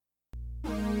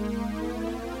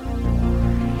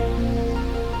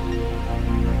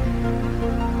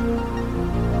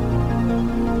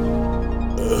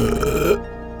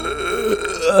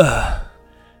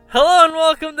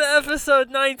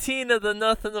episode 19 of the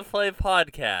Nothing to Play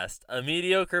podcast, a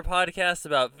mediocre podcast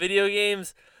about video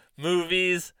games,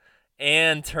 movies,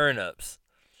 and turnips.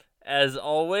 As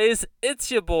always,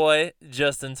 it's your boy,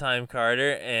 Justin Time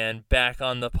Carter, and back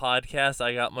on the podcast,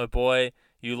 I got my boy,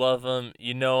 you love him,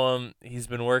 you know him, he's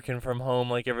been working from home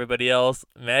like everybody else,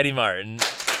 Matty Martin.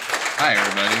 Hi,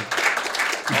 everybody.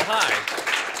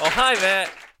 Oh, hi,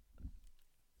 Matt.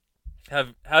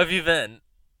 How have you been?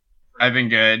 I've been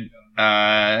good.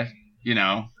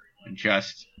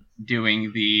 Just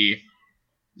doing the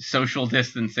social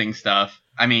distancing stuff.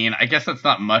 I mean, I guess that's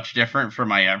not much different from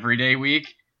my everyday week,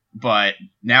 but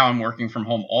now I'm working from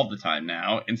home all the time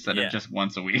now instead of just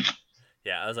once a week.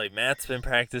 Yeah, I was like, Matt's been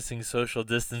practicing social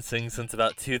distancing since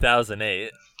about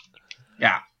 2008.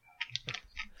 Yeah.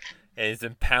 And he's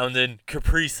been pounding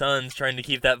Capri Suns trying to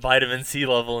keep that vitamin C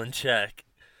level in check.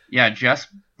 Yeah, Jess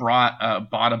bought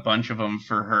a bunch of them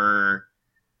for her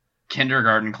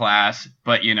kindergarten class,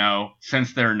 but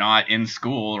since they're not in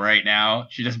school right now,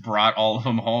 she just brought all of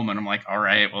them home, and I'm like, all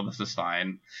right, well, this is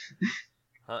fine.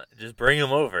 Just bring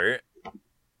them over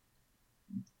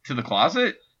to the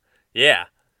closet. Yeah,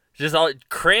 just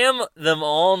cram them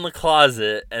all in the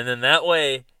closet, and then that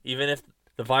way, even if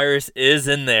the virus is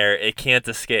in there, it can't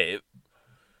escape.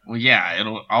 Well, yeah,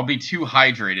 I'll be too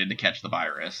hydrated to catch the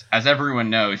virus. As everyone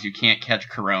knows, you can't catch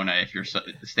corona if you're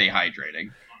stay hydrating.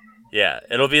 Yeah,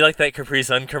 it'll be like that Capri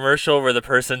Sun commercial where the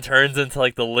person turns into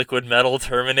like the liquid metal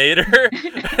Terminator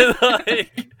and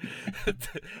like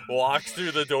walks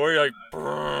through the door. You're like,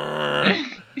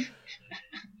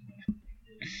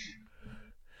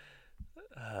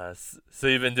 so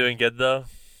you've been doing good though?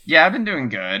 Yeah, I've been doing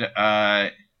good.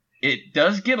 It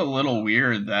does get a little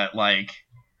weird that like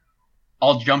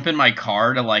I'll jump in my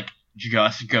car to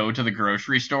just go to the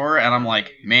grocery store, and I'm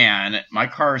like, man, my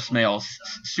car smells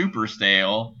super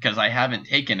stale because I haven't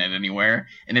taken it anywhere,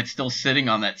 and it's still sitting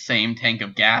on that same tank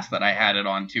of gas that I had it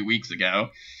on 2 weeks ago.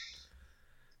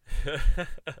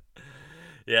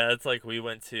 Yeah, it's like we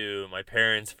went to my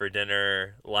parents for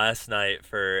dinner last night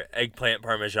for eggplant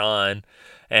parmesan,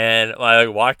 and I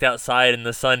walked outside and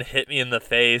the sun hit me in the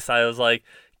face. I was like,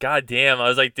 God damn. I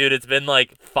was like, dude, it's been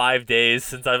 5 days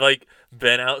since I've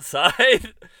been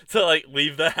outside to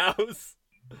leave the house.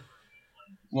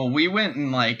 Well, we went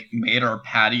and made our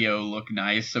patio look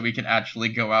nice so we could actually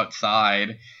go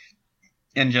outside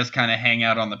and just kind of hang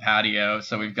out on the patio.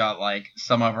 So we've got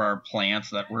some of our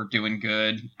plants that were doing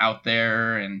good out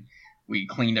there, and we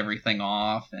cleaned everything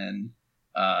off and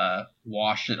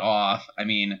washed it off. I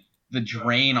mean, the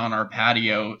drain on our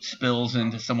patio spills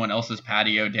into someone else's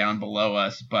patio down below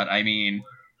us, but I mean,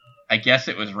 I guess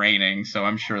it was raining, so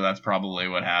I'm sure that's probably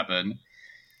what happened.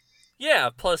 Yeah,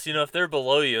 plus, if they're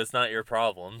below you, it's not your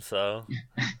problem, so.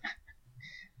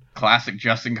 Classic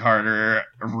Justin Carter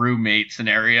roommate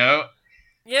scenario.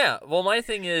 Yeah, well, my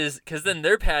thing is, because then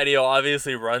their patio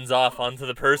obviously runs off onto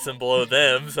the person below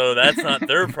them, so that's not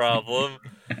their problem.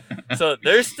 So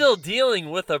they're still dealing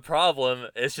with a problem,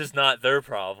 it's just not their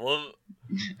problem.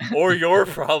 Or your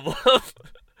problem.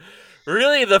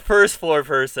 Really, the first floor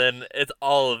person, it's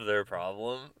all of their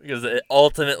problem, because it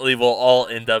ultimately will all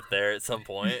end up there at some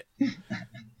point.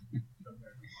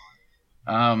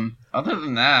 Other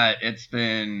than that, it's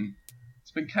been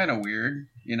kind of weird,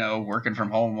 working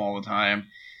from home all the time.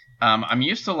 I'm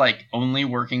used to only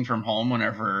working from home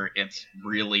whenever it's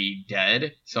really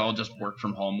dead, so I'll just work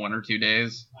from home 1 or 2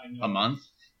 days a month.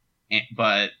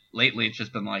 But lately, it's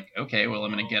just been okay, well,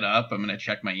 I'm gonna get up, I'm gonna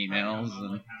check my emails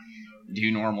and do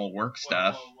normal work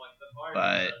stuff.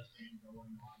 But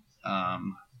as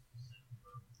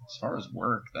far as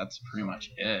work, that's pretty much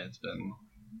it. It's been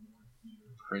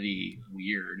pretty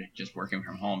weird just working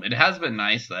from home. It has been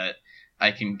nice that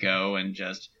I can go and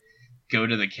just go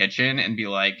to the kitchen and be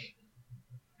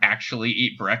actually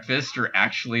eat breakfast or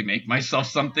actually make myself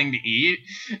something to eat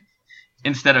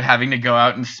instead of having to go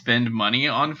out and spend money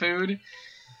on food.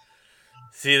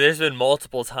 See, there's been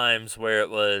multiple times where it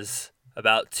was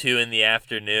about 2 in the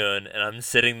afternoon and I'm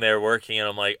sitting there working and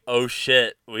I'm like, oh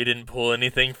shit, we didn't pull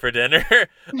anything for dinner.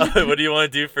 What do you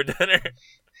want to do for dinner?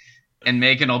 And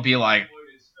Megan will be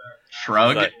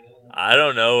shrug. I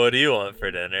don't know, what do you want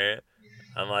for dinner?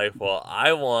 I'm like, well,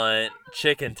 I want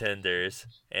chicken tenders,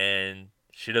 and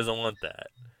she doesn't want that.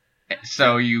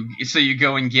 So you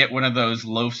go and get one of those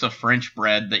loaves of French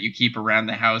bread that you keep around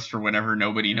the house for whenever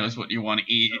nobody knows what you want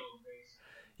to eat.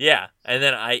 Yeah, and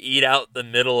then I eat out the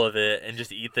middle of it and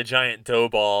just eat the giant dough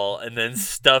ball and then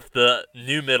stuff the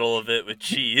new middle of it with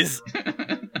cheese.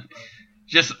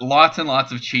 Just lots and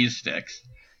lots of cheese sticks.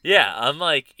 Yeah, I'm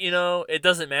like, it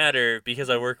doesn't matter because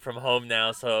I work from home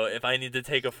now, so if I need to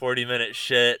take a 40-minute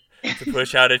shit to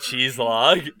push out a cheese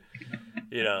log,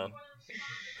 You know,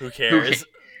 who Who cares?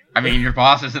 I mean, your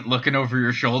boss isn't looking over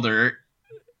your shoulder.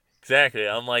 Exactly.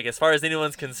 I'm like, as far as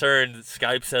anyone's concerned,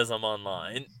 Skype says I'm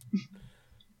online.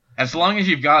 As long as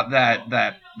you've got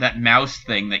that mouse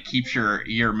thing that keeps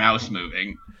your mouse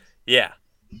moving. Yeah.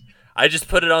 I just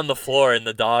put it on the floor and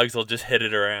the dogs will just hit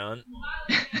it around.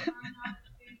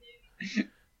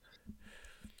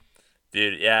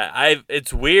 Dude, yeah,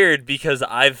 it's weird because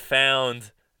I've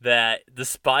found that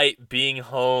despite being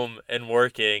home and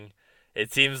working,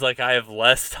 it seems like I have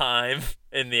less time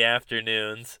in the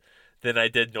afternoons than I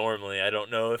did normally. I don't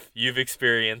know if you've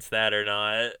experienced that or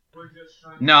not.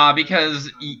 Nah, because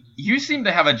you seem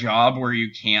to have a job where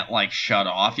you can't like shut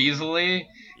off easily.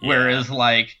 Whereas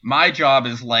like my job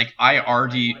is like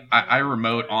I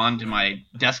remote onto my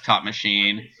desktop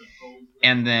machine,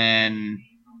 and then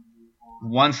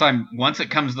once it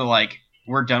comes to like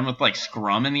we're done with like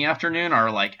scrum in the afternoon,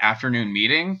 our like afternoon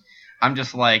meeting, I'm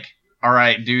just like, all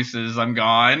right, deuces, I'm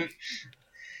gone.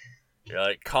 You're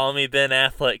like, call me Ben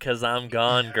Affleck because I'm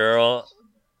gone, girl.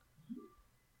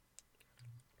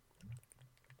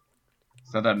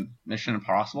 Is that a Mission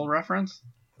Impossible reference?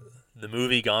 The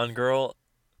movie Gone Girl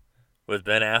with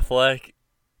Ben Affleck.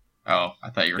 Oh, I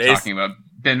thought you were talking about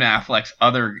Ben Affleck's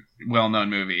other well-known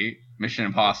movie, Mission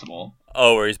Impossible.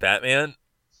 Oh, where he's Batman?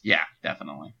 Yeah,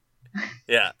 definitely.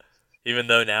 Yeah. Even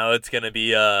though now it's going to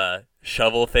be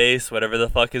Shovel Face, whatever the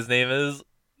fuck his name is.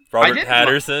 Robert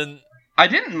Patterson. I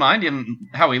didn't mind him,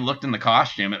 how he looked in the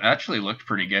costume. It actually looked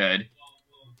pretty good.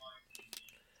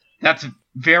 That's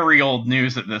very old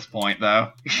news at this point,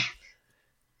 though.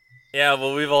 Yeah,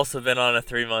 well, we've also been on a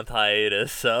 3-month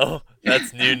hiatus, so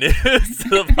that's new news to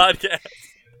the podcast.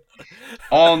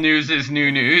 All news is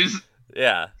new news.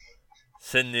 Yeah.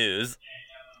 Sin news.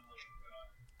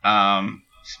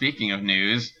 Speaking of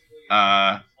news,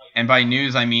 and by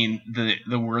news I mean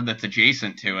the word that's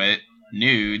adjacent to it,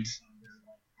 nudes.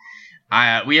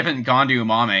 We haven't gone to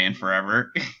Umame in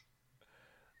forever.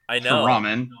 I know. For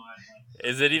ramen.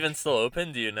 Is it even still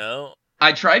open? Do you know?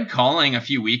 I tried calling a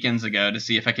few weekends ago to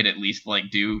see if I could at least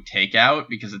like do takeout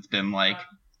because it's been like,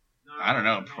 I don't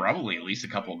know, probably at least a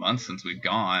couple months since we've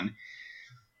gone.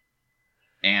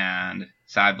 And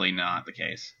sadly not the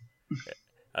case.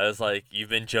 I was like, you've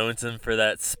been jonesing for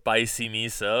that spicy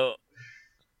miso.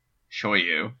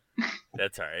 Shoyu.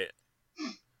 That's alright.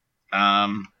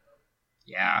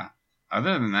 Yeah.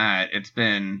 Other than that, it's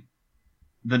been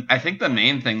I think the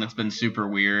main thing that's been super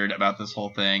weird about this whole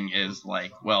thing is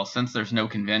like, well, since there's no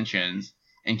conventions,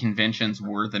 and conventions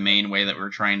were the main way that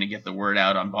we're trying to get the word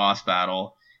out on Boss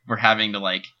Battle, we're having to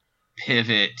like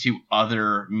pivot to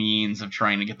other means of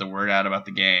trying to get the word out about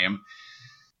the game.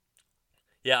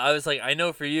 Yeah, I was like, I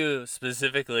know for you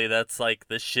specifically, that's like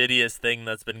the shittiest thing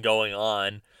that's been going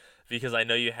on, because I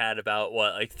know you had about,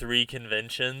 like 3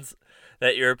 conventions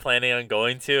that you were planning on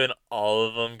going to, and all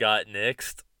of them got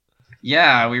nixed.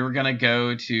 Yeah, we were going to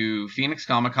go to Phoenix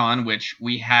Comic-Con, which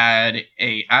we had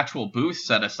a actual booth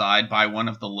set aside by one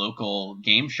of the local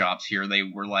game shops here. They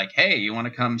were like, hey, you want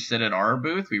to come sit at our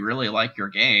booth? We really like your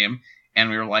game.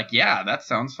 And we were like, yeah, that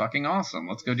sounds fucking awesome.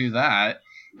 Let's go do that.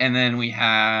 And then we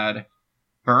had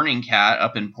Burning Cat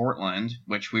up in Portland,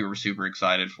 which we were super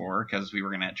excited for because we were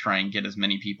going to try and get as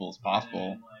many people as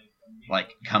possible,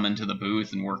 like, come into the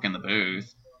booth and work in the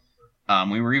booth.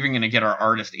 We were even going to get our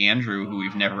artist Andrew, who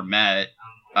we've never met,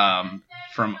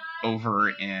 from over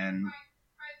in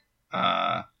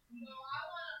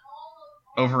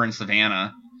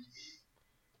Savannah,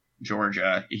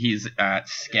 Georgia. He's at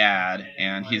SCAD,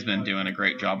 and he's been doing a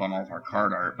great job on all of our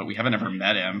card art, but we haven't ever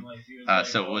met him,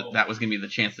 so that was going to be the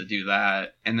chance to do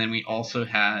that. And then we also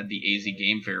had the AZ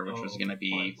Game Fair, which was going to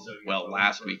be, well,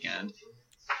 last weekend.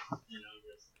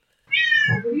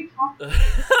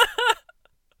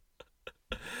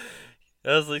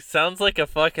 That was like, sounds like a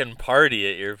fucking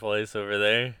party at your place over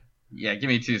there. Yeah, give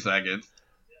me 2 seconds.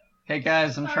 Hey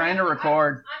guys, I'm trying to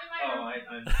record.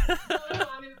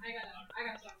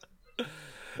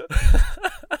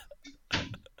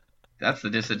 That's the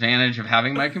disadvantage of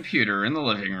having my computer in the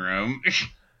living room.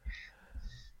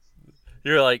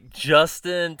 You're like,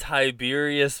 Justin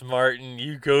Tiberius Martin,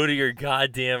 you go to your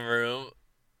goddamn room.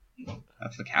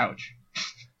 That's the couch.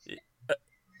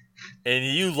 And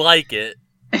you like it.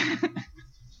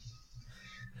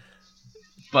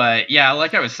 But yeah,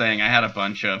 like I was saying, I had a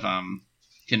bunch of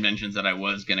conventions that I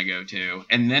was gonna go to,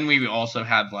 and then we also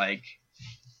had like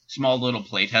small little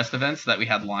playtest events that we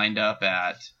had lined up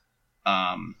at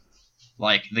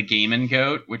like the Game and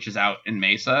Goat, which is out in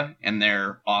Mesa, and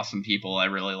they're awesome people. I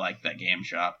really like that game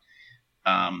shop.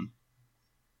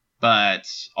 But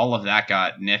all of that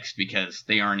got nixed because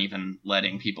they aren't even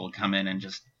letting people come in and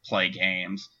just play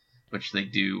games. which they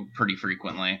do pretty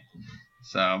frequently.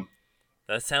 So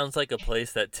That sounds like a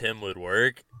place that Tim would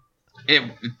work.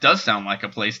 it does sound like a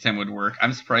place Tim would work.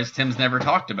 I'm surprised Tim's never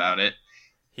talked about it.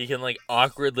 He can like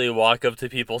awkwardly walk up to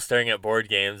people staring at board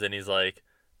games, and he's like,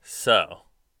 "So,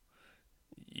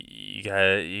 you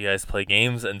guys play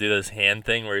games?" and do this hand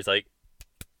thing where he's like,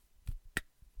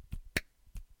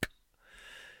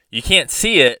 you can't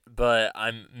see it, but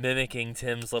I'm mimicking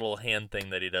Tim's little hand thing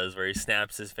that he does where he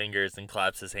snaps his fingers and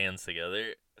claps his hands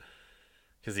together.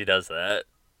 Because he does that.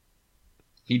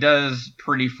 He does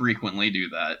pretty frequently do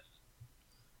that.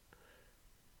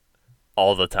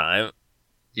 All the time.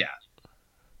 Yeah.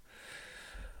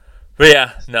 But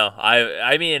yeah, no,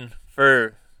 I mean,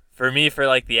 for me, for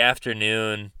like the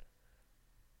afternoon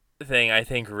thing, I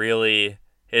think really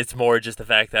it's more just the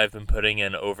fact that I've been putting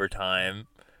in overtime.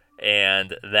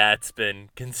 And that's been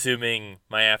consuming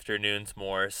my afternoons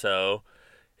more, so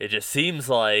it just seems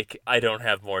like I don't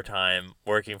have more time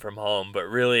working from home, but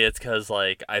really it's because,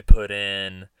 like, I put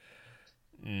in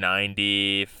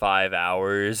 95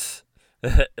 hours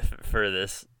for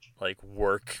this, like,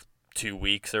 work 2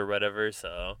 weeks or whatever,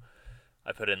 so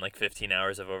I put in, like, 15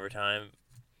 hours of overtime.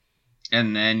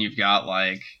 And then you've got,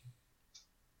 like,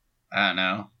 I don't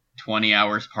know, 20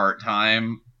 hours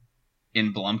part-time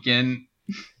in Blumpkin.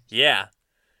 Yeah.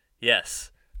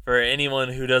 Yes. For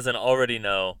anyone who doesn't already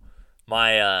know,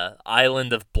 my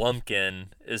island of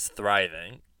Blumpkin is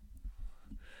thriving.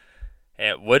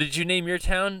 And what did you name your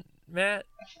town, Matt?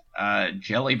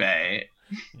 Jelly Bay.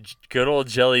 Good old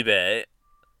Jelly Bay.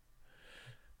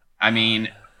 I mean,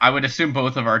 I would assume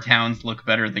both of our towns look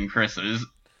better than Chris's.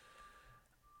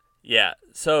 Yeah.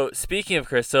 So, speaking of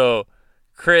Chris,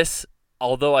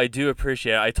 although I do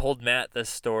appreciate it, I told Matt this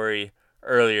story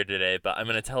earlier today, but I'm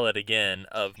going to tell it again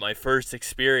of my first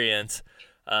experience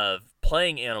of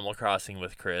playing Animal Crossing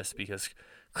with Chris, because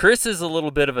Chris is a little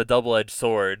bit of a double-edged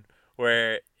sword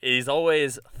where he's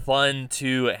always fun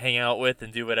to hang out with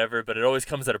and do whatever, but it always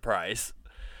comes at a price.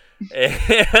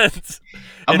 And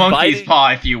a monkey's paw,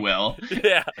 if you will.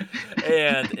 Yeah.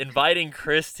 And inviting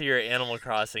Chris to your Animal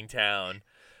Crossing town,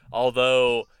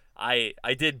 although I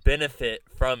did benefit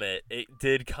from it, it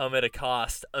did come at a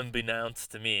cost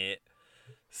unbeknownst to me.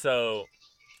 So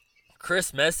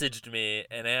Chris messaged me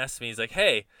and asked me, he's like,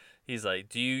 hey, he's like,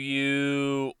 do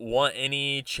you want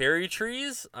any cherry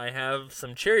trees? I have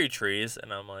some cherry trees.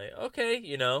 And I'm like, okay,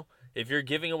 if you're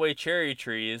giving away cherry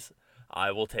trees,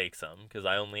 I will take some, because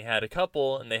I only had a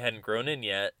couple and they hadn't grown in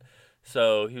yet.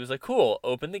 So he was like, cool,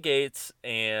 open the gates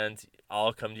and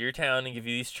I'll come to your town and give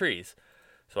you these trees.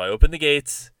 So I open the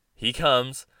gates, he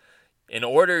comes. In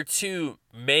order to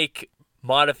make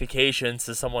modifications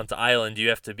to someone's island, you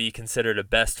have to be considered a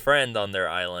best friend on their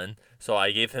island. So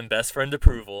I gave him best friend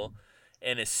approval,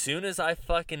 and as soon as I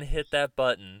fucking hit that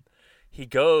button, he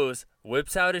goes,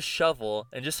 whips out his shovel,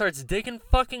 and just starts digging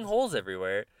fucking holes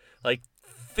everywhere. Like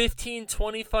 15,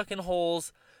 20 fucking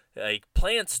holes, like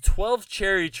plants 12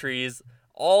 cherry trees,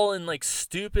 all in like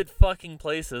stupid fucking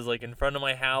places, like in front of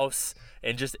my house,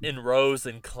 and just in rows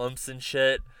and clumps and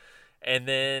shit. And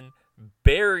then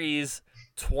buries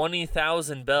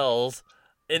 20,000 bells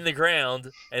in the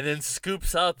ground, and then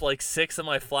scoops up like 6 of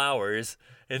my flowers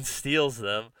and steals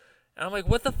them. And I'm like,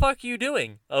 what the fuck are you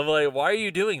doing? I'm like, why are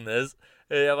you doing this?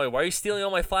 And I'm like, why are you stealing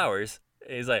all my flowers?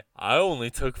 And he's like, I only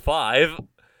took 5.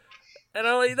 And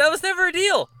I'm like, that was never a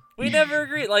deal. We never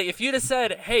agreed. Like, if you'd have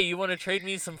said, hey, you want to trade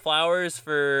me some flowers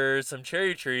for some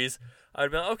cherry trees,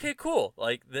 I'd be like, okay, cool.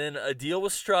 Like, then a deal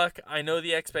was struck. I know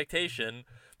the expectation.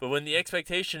 But when the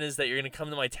expectation is that you're going to come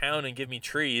to my town and give me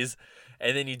trees,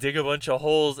 and then you dig a bunch of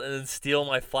holes and then steal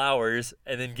my flowers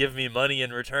and then give me money in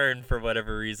return for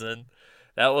whatever reason,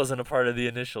 that wasn't a part of the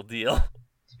initial deal.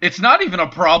 It's not even a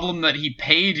problem that he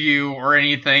paid you or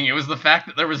anything. It was the fact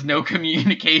that there was no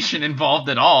communication involved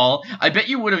at all. I bet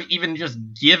you would have even just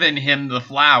given him the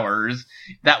flowers.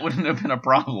 That wouldn't have been a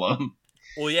problem.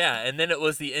 Well, yeah, and then it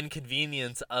was the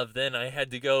inconvenience of then I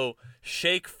had to go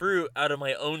shake fruit out of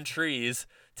my own trees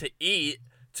to eat,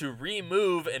 to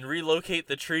remove and relocate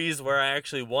the trees where I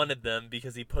actually wanted them,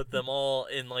 because he put them all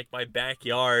in like my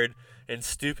backyard in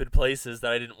stupid places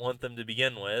that I didn't want them to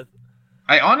begin with.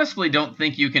 I honestly don't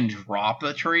think you can drop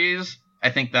the trees. I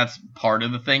think that's part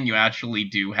of the thing. You actually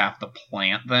do have to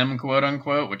plant them, quote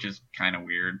unquote, which is kind of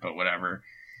weird, but whatever.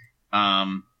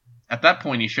 At that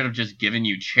point, he should have just given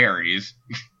you cherries.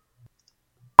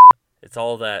 It's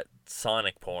all that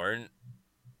Sonic porn.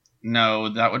 No,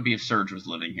 that would be if Serge was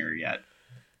living here yet.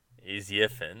 He's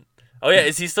yiffing. Oh yeah,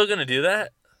 is he still gonna do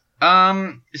that?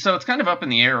 So it's kind of up in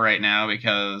the air right now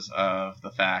because of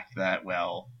the fact that,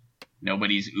 well,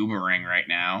 nobody's Ubering right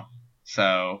now.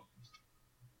 So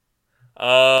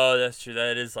Oh, that's true.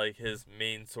 That is like his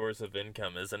main source of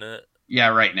income, isn't it? Yeah,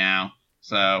 right now.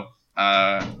 So,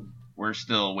 we're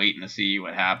still waiting to see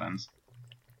what happens.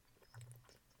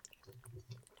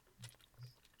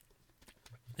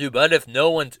 Dude, but if no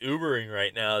one's Ubering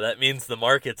right now, that means the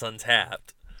market's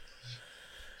untapped.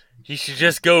 He should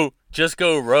just go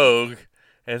rogue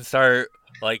and start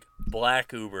like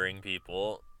black Ubering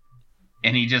people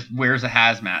And he just wears a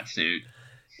hazmat suit.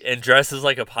 and dresses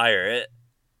like a pirate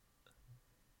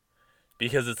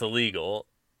because it's illegal.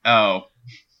 Oh,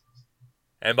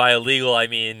 And by illegal, I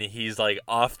mean he's like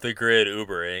off the grid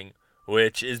Ubering,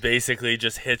 which is basically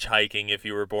just hitchhiking if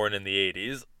you were born in the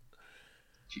 80s.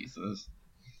 Jesus.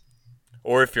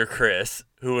 Or if you're Chris,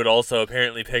 who would also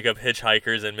apparently pick up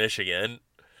hitchhikers in Michigan.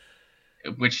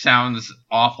 Which sounds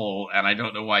awful, and I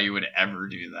don't know why you would ever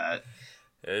do that.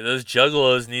 Those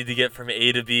juggalos need to get from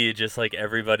A to B just like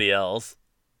everybody else.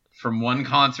 From one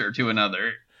concert to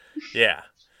another. Yeah.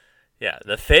 Yeah.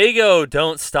 The Fago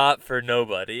don't stop for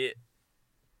nobody.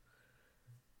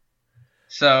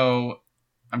 So,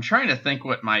 I'm trying to think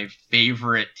what my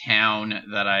favorite town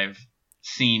that I've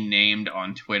seen named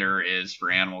on Twitter is for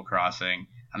Animal Crossing.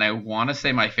 And I want to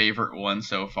say my favorite one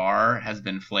so far has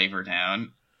been Flavortown.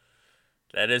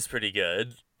 That is pretty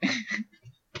good.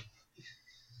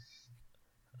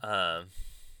 I'm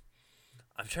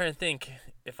trying to think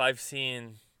if I've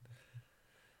seen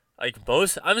like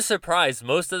most. I'm surprised.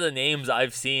 Most of the names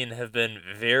I've seen have been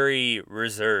very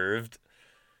reserved.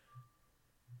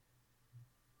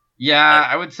 Yeah, Like,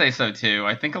 I would say so too.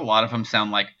 I think a lot of them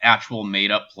sound like actual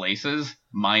made up places,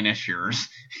 minus yours.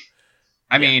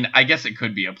 I yeah, mean, I guess it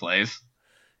could be a place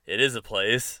it is a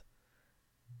place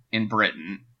in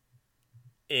Britain.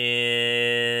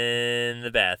 in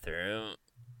the bathroom.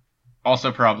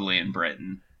 Also, probably in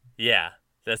Britain. Yeah,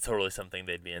 that's totally something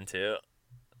they'd be into.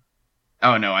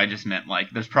 Oh no, I just meant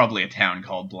like there's probably a town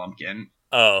called Blumpkin.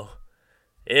 Oh,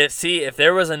 see, if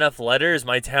there was enough letters,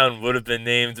 my town would have been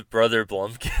named Brother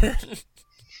Blumpkin.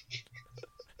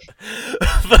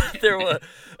 but there was,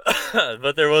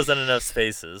 but there wasn't enough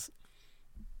spaces.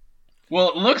 Well,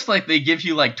 it looks like they give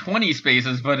you like 20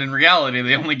 spaces, but in reality,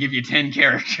 they only give you 10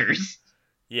 characters.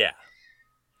 Yeah,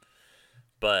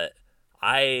 but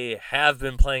I have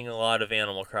been playing a lot of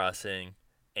Animal Crossing,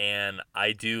 and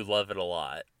I do love it a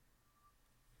lot.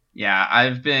 Yeah,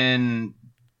 I've been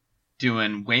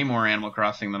doing way more Animal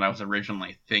Crossing than I was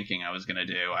originally thinking I was going to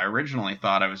do. I originally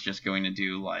thought I was just going to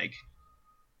do like,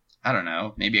 I don't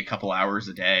know, maybe a couple hours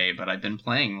a day, but I've been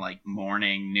playing like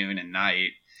morning, noon, and night.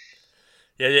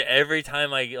 Yeah, every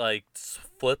time I like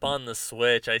flip on the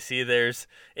Switch, I see there's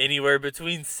anywhere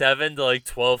between 7 to like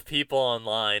 12 people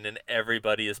online, and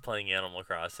everybody is playing Animal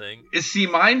Crossing. See,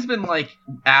 mine's been like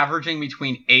averaging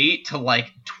between 8 to like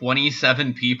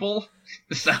 27 people.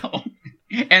 So,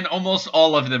 and almost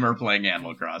all of them are playing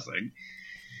Animal Crossing.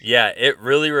 Yeah, it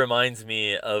really reminds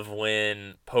me of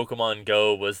when Pokemon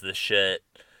Go was the shit,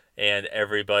 and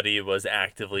everybody was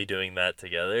actively doing that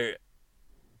together.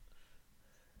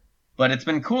 But it's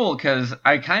been cool because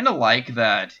I kind of like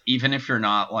that even if you're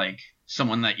not like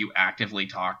someone that you actively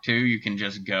talk to, you can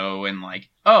just go and like,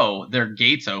 oh, their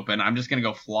gate's open. I'm just going to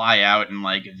go fly out and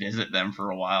like visit them for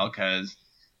a while because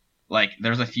like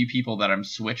there's a few people that I'm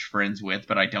Switch friends with,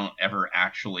 but I don't ever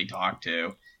actually talk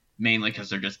to. Mainly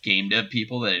because they're just game dev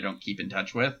people that I don't keep in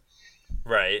touch with.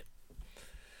 Right.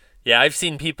 Yeah, I've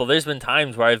seen people. There's been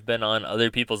times where I've been on other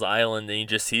people's island and you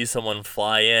just see someone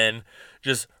fly in,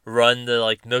 just run to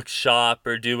like Nook's shop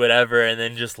or do whatever, and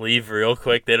then just leave real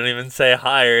quick. They don't even say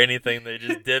hi or anything. They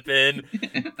just dip in,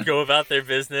 go about their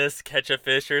business, catch a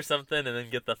fish or something, and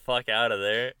then get the fuck out of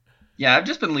there. Yeah, I've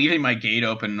just been leaving my gate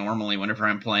open normally whenever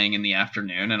I'm playing in the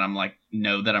afternoon and I'm like,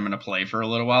 know that I'm going to play for a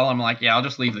little while. I'm like, yeah, I'll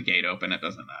just leave the gate open. It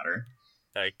doesn't matter.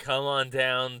 Like, come on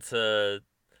down to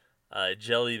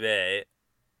Jelly Bay.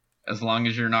 As long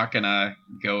as you're not going to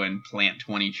go and plant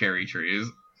 20 cherry trees.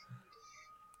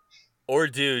 Or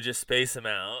just space them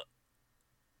out.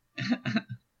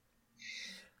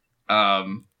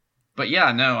 But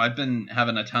yeah, no, I've been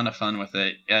having a ton of fun with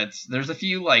it. There's a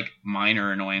few like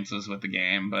minor annoyances with the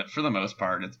game, but for the most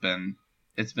part, it's been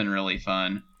really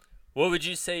fun. What would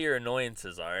you say your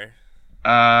annoyances are?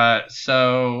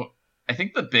 So I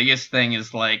think the biggest thing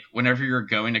is like whenever you're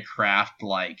going to craft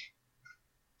like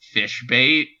fish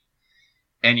bait,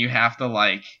 and you have to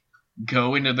like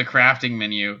go into the crafting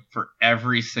menu for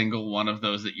every single one of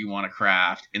those that you want to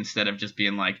craft instead of just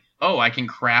being like, oh, I can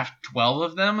craft 12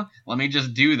 of them. Let me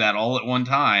just do that all at one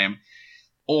time.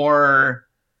 Or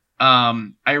I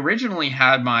originally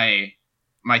had my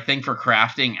thing for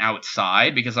crafting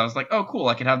outside because I was like, oh, cool,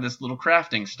 I could have this little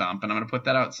crafting stump and I'm going to put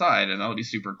that outside and that'll be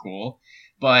super cool.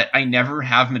 but I never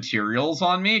have materials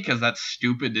on me because that's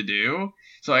stupid to do.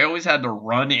 So I always had to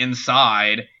run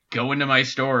inside, go into my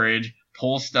storage,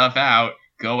 pull stuff out,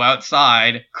 go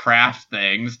outside, craft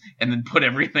things, and then put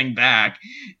everything back.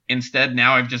 Instead,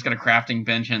 now I've just got a crafting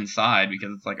bench inside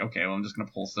because it's like, okay, well, I'm just going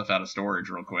to pull stuff out of storage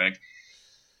real quick.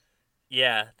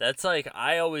 Yeah, that's like,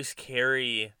 I always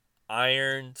carry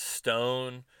iron,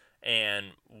 stone, and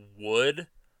wood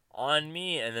on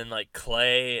me, and then like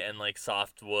clay and like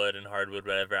softwood and hardwood,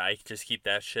 whatever. I just keep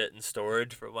that shit in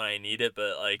storage for when I need it,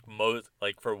 but like most,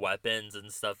 like for weapons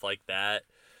and stuff like that,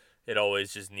 it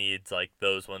always just needs like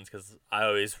those ones because I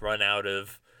always run out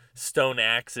of stone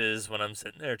axes when I'm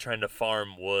sitting there trying to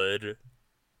farm wood.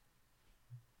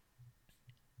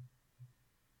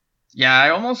 Yeah, I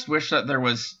almost wish that there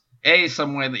was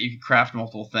some way that you could craft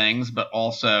multiple things, but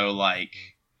also like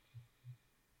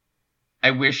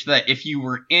I wish that if you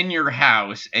were in your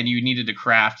house and you needed to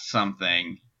craft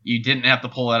something, you didn't have to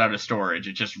pull it out of storage.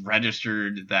 It just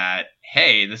registered that,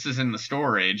 hey, this is in the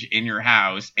storage in your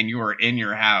house, and you are in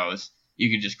your house. You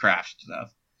could just craft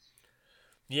stuff.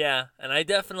 Yeah, and I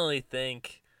definitely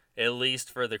think, at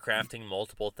least for the crafting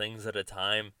multiple things at a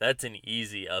time, that's an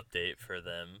easy update for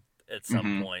them at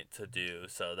some point to do.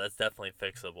 So that's definitely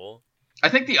fixable. I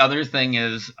think the other thing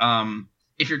is,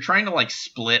 if you're trying to like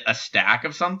split a stack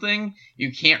of something,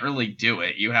 you can't really do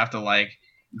it. You have to like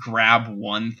grab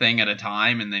one thing at a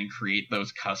time and then create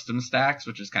those custom stacks,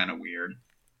 which is kind of weird.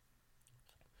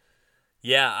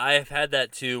 Yeah, I've had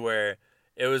that too where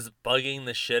it was bugging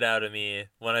the shit out of me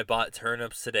when I bought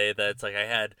turnips today that it's like I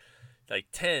had like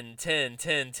 10, 10,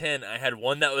 10, 10. I had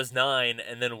one that was 9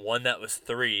 and then one that was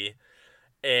 3.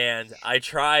 And I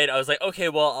was like, okay,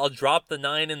 well, I'll drop the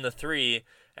 9 and the 3.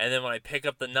 And then when I pick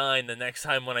up the 9, the next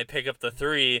time when I pick up the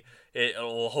 3, it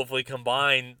will hopefully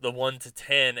combine the 1 to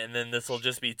 10, and then this will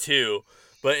just be 2.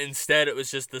 But instead, it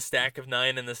was just the stack of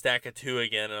 9 and the stack of 2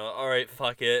 again. And all right,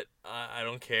 fuck it. I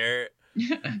don't care.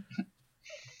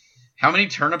 How many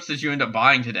turnips did you end up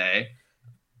buying today?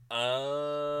 You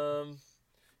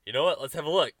know what? Let's have a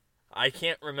look. I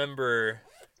can't remember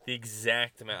the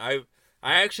exact amount.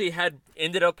 I actually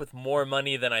ended up with more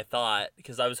money than I thought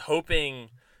because I was hoping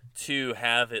to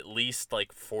have at least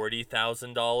like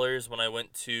 $40,000 when I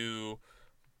went to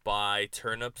buy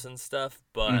turnips and stuff,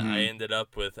 but I ended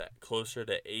up with closer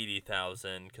to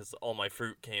 80,000 because all my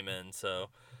fruit came in, so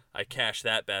I cashed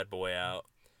that bad boy out.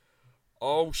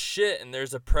 Oh shit! And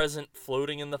there's a present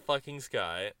floating in the fucking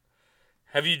sky.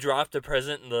 Have you dropped a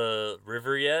present in the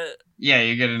river yet? Yeah,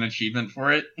 you get an achievement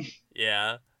for it.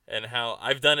 Yeah, and how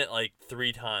I've done it like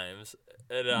 3 times,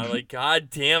 and I'm like, God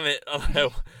damn it!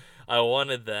 I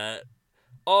wanted that.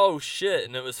 Oh shit!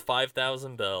 And it was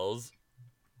 5,000 bells.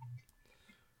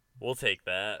 We'll take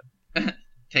that.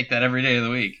 Take that every day of the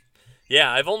week.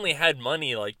 Yeah, I've only had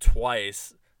money like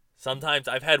twice. Sometimes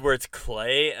I've had where it's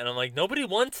clay, and I'm like, nobody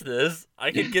wants this.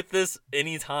 I could get this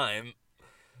anytime.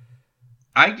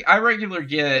 I regularly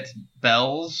get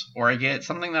bells, or I get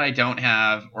something that I don't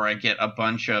have, or I get a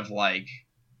bunch of like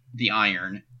the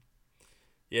iron.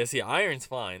 Yeah, see, iron's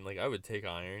fine. Like, I would take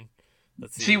iron.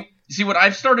 Let's see what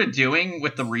I've started doing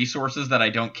with the resources that I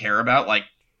don't care about. Like,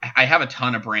 I have a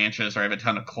ton of branches, or I have a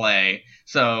ton of clay.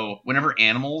 So whenever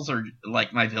animals or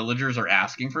like my villagers are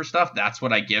asking for stuff, that's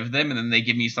what I give them, and then they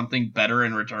give me something better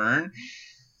in return.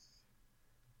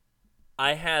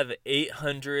 I have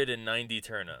 890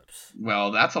 turnips.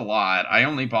 Well, that's a lot. I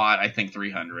only bought, I think,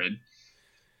 300.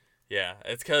 Yeah,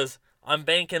 it's because I'm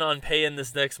banking on paying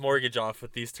this next mortgage off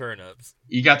with these turnips.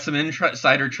 You got some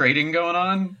insider trading going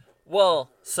on? Well,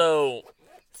 so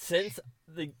since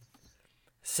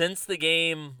the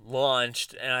game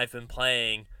launched and I've been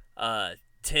playing,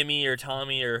 Timmy or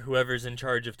Tommy or whoever's in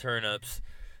charge of turnips,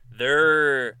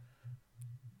 their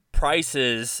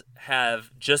prices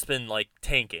have just been like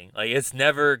tanking. Like, it's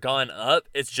never gone up,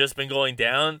 it's just been going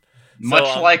down.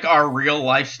 Much like our real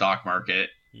life stock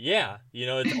market. Yeah,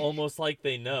 it's almost like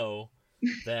they know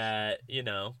that,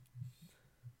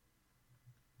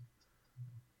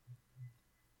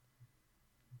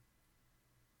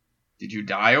 Did you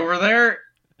die over there?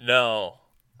 No,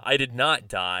 I did not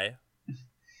die.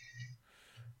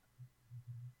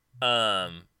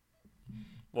 What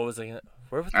was I gonna...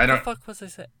 What the fuck was I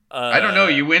saying? I don't know.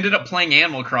 You ended up playing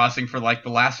Animal Crossing for like the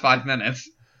last 5 minutes.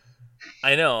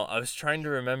 I know. I was trying to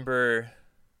remember...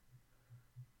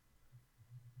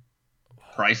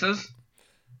 Prices?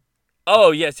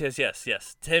 Oh, yes.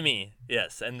 Timmy,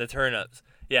 yes, and the turnips.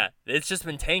 Yeah, it's just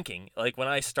been tanking. Like, when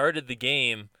I started the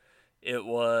game, it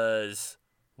was,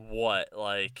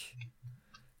 like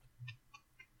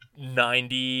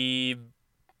 90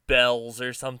 bells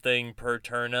or something per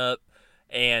turnip,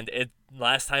 and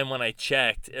last time when I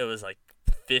checked, it was like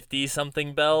 50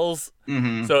 something bells.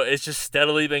 Mm-hmm. So it's just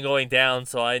steadily been going down.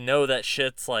 So I know that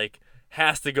shit's like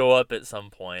has to go up at some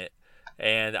point.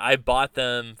 And I bought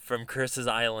them from Chris's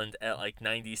Island at like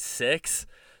 96.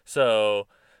 So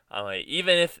I'm like,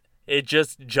 even if it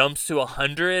just jumps to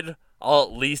 100, I'll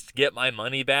at least get my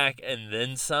money back and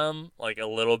then some, like a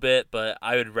little bit. But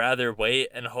I would rather wait,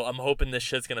 and I'm hoping this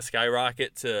shit's gonna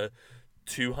skyrocket to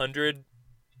 200,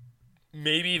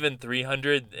 maybe even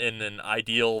 300 in an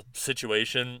ideal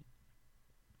situation.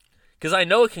 Because I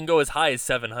know it can go as high as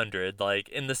 700. Like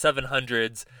in the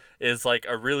 700s is like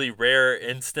a really rare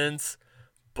instance,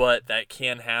 but that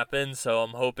can happen. So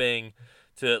I'm hoping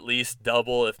to at least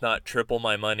double, if not triple,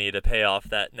 my money to pay off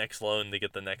that next loan to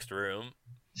get the next room.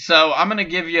 So I'm gonna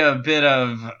give you a bit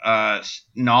of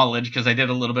knowledge because I did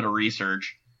a little bit of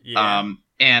research. Yeah.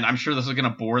 And I'm sure this is gonna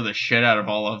bore the shit out of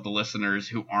all of the listeners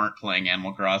who aren't playing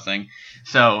Animal Crossing.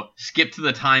 So skip to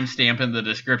the timestamp in the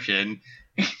description.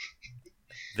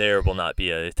 There will not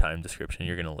be a time description.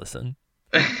 You're gonna listen.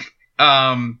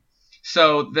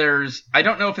 So I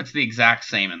don't know if it's the exact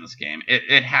same in this game.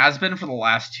 It has been for the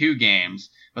last 2 games,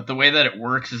 but the way that it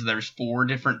works is there's 4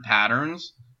 different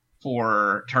patterns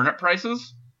for turnip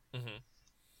prices. Mm-hmm.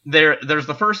 There's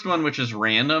the first one, which is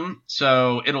random,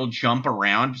 so it'll jump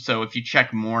around. So if you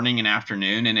check morning and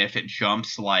afternoon, and if it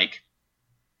jumps like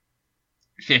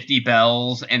 50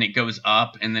 bells and it goes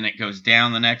up and then it goes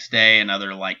down the next day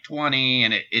another like 20,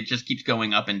 and it just keeps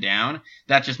going up and down,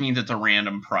 that just means it's a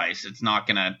random price.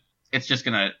 It's just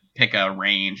gonna pick a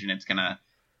range and it's gonna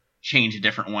change a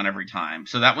different one every time.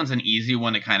 So that one's an easy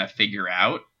one to kind of figure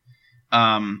out.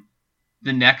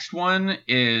 The next one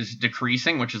is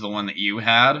decreasing, which is the one that you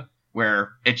had,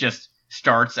 where it just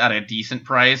starts at a decent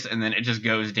price and then it just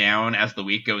goes down as the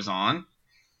week goes on.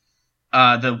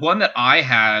 The one that I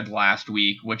had last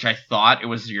week, which I thought it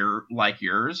was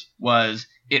yours, was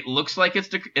it looks like it's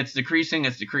decreasing,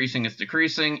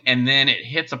 and then it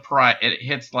hits it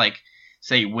hits like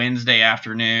say Wednesday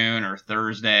afternoon or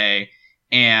Thursday,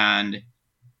 and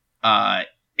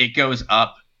it goes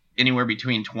up anywhere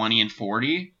between 20 and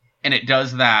 40, and it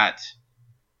does that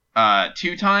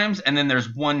 2 times, and then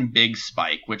there's one big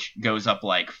spike which goes up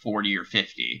like 40 or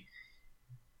 50.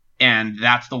 And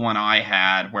that's the one I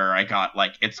had where I got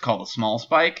it's called a small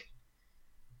spike,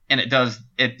 and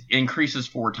it increases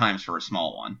 4 times for a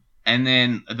small one. And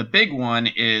then the big one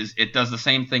is it does the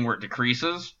same thing where it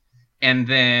decreases, and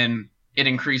then it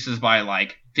increases by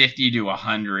like 50 to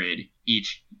 100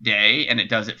 each day, and it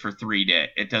does it for 3 days.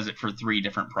 It does it for 3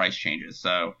 different price changes.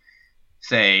 So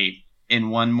say in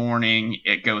one morning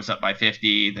it goes up by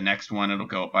 50, the next one it'll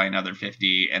go up by another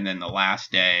 50, and then the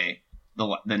last day,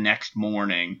 the next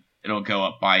morning, it'll go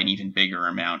up by an even bigger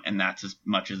amount, and that's as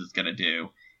much as it's going to do.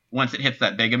 Once it hits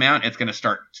that big amount, it's going to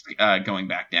start going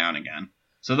back down again.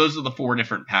 So those are the 4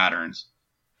 different patterns.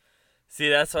 See,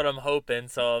 that's what I'm hoping.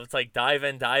 So it's like dive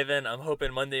in. I'm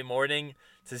hoping Monday morning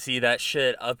to see that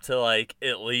shit up to like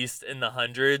at least in the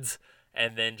hundreds,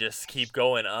 and then just keep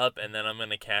going up, and then I'm going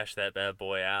to cash that bad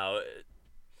boy out.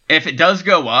 If it does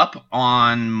go up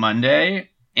on Monday,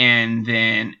 and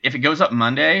then if it goes up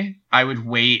Monday, I would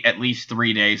wait at least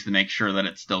 3 days to make sure that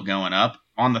it's still going up.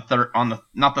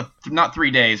 Not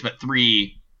 3 days, but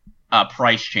 3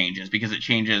 price changes, because it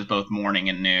changes both morning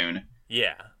and noon.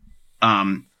 Yeah.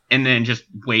 And then just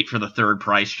wait for the 3rd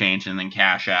price change and then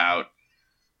cash out.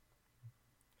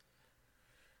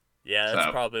 Yeah, that's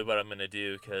probably what I'm going to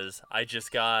do, because I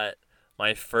just got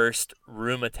my first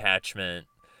room attachment,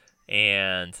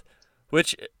 and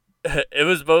which it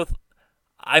was both,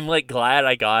 I'm like glad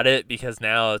I got it, because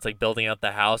now it's like building out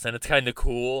the house, and it's kind of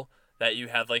cool that you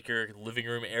have like your living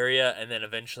room area, and then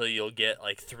eventually you'll get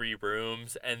like 3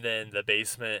 rooms and then the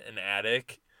basement and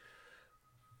attic.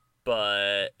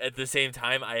 But at the same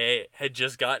time, I had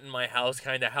just gotten my house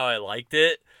kind of how I liked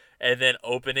it, and then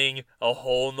opening a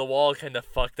hole in the wall kind of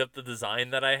fucked up the design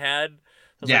that I had.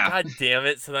 I was like, God damn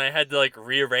it. So then I had to like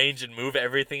rearrange and move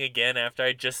everything again after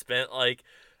I just spent like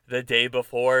the day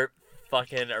before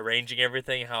fucking arranging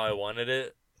everything how I wanted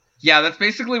it. Yeah, that's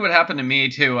basically what happened to me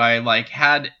too. I like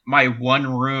had my one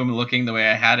room looking the way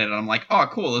I had it, and I'm like, oh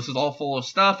cool, this is all full of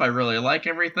stuff. I really like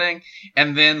everything.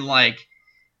 And then like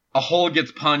a hole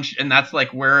gets punched, and that's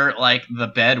like where like the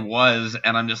bed was,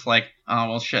 and I'm just like, oh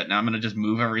well shit, now I'm gonna just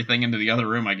move everything into the other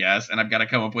room, I guess, and I've got to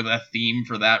come up with a theme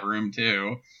for that room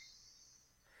too.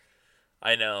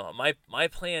 I know. My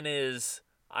plan is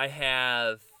I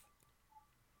have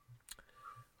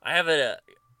a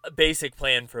basic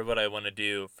plan for what I want to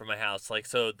do for my house. Like,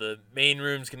 so the main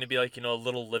room's going to be like, a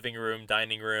little living room,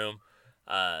 dining room.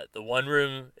 The one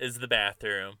room is the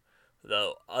bathroom.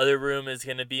 The other room is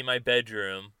gonna be my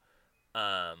bedroom.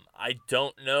 I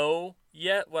don't know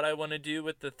yet what I want to do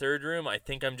with the third room. I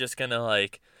think I'm just gonna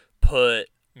like put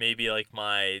maybe like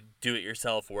my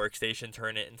do-it-yourself workstation,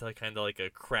 turn it into kind of like a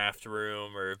craft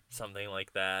room or something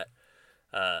like that.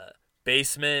 Uh,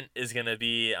 Basement is gonna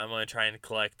be, I'm gonna try and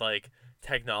collect like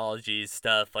technology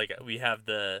stuff. Like we have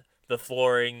the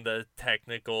flooring, the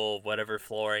technical whatever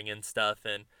flooring and stuff,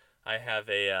 and I have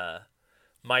a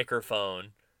microphone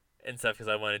and stuff because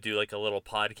I want to do like a little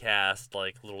podcast,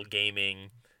 like little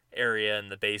gaming area in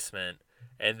the basement.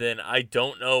 And then I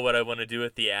don't know what I want to do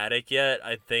with the attic yet.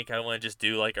 I think I want to just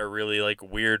do like a really like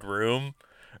weird room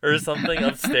or something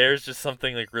upstairs, just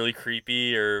something like really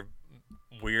creepy or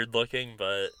weird looking,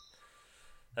 but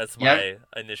that's Yeah,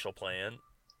 my initial plan.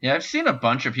 yeah, I've seen a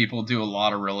bunch of people do a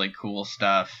lot of really cool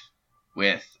stuff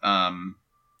with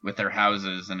with their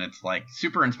houses, and it's like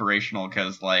super inspirational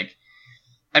because like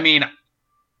I mean,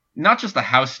 not just the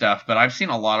house stuff, but I've seen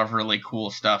a lot of really cool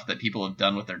stuff that people have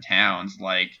done with their towns.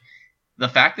 Like the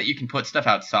fact that you can put stuff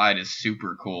outside is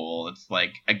super cool. It's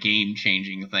like a game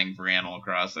changing thing for Animal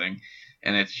Crossing,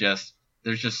 and it's just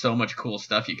there's just so much cool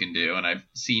stuff you can do. And I've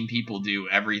seen people do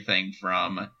everything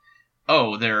from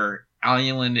their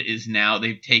island is now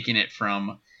they've taken it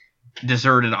from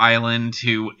deserted island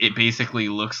to it basically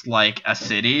looks like a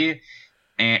city,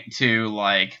 and to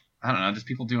like I don't know, just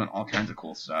people doing all kinds of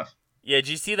cool stuff. Yeah, did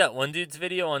you see that one dude's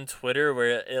video on Twitter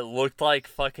where it looked like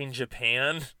fucking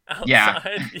Japan Yeah.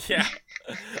 outside? Yeah.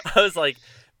 I was like,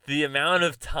 the amount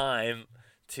of time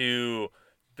to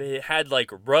they had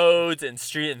like roads and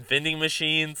street and vending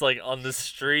machines like on the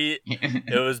street.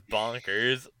 It was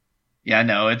bonkers. Yeah,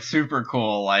 no, it's super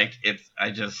cool. Like it's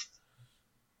I just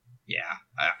yeah.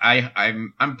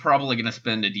 I'm probably gonna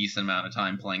spend a decent amount of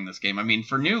time playing this game. I mean,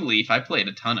 for New Leaf, I played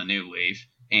a ton of New Leaf,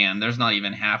 and there's not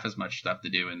even half as much stuff to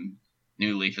do in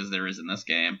New Leaf as there is in this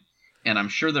game. And I'm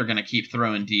sure they're gonna keep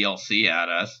throwing DLC at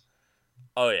us.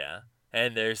 Oh yeah.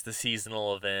 And there's the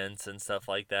seasonal events and stuff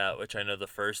like that, which I know the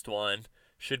first one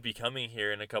should be coming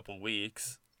here in a couple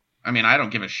weeks. I mean, I don't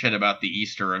give a shit about the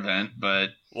Easter event, but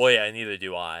Well, yeah, neither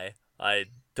do I. I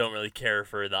don't really care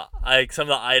for the like some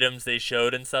of the items they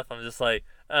showed and stuff. I'm just like,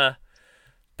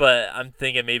 but I'm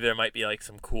thinking maybe there might be like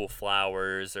some cool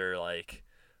flowers or like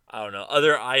I don't know,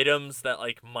 other items that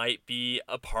like might be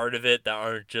a part of it that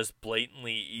aren't just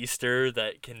blatantly Easter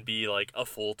that can be like a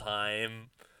full-time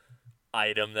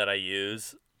item that I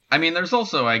use. I mean, there's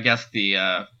also, I guess,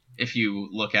 the if you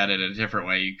look at it a different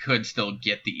way, you could still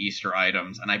get the Easter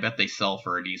items, and I bet they sell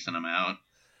for a decent amount.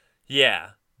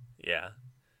 Yeah. Yeah.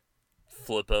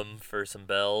 Flip them for some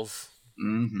bells.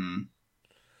 Mm-hmm.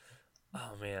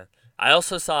 Oh man. I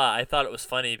thought it was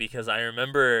funny because I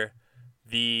remember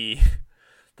the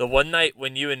the one night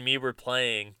when you and me were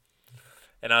playing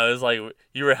and I was like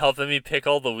you were helping me pick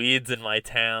all the weeds in my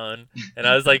town and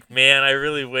I was like, "Man, I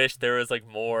really wish there was like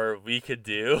more we could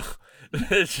do."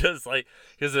 It's just like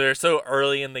cuz they're so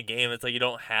early in the game, it's like you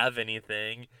don't have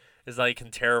anything. It's like you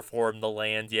can terraform the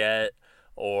land yet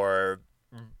or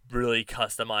really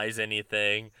customize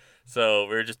anything. So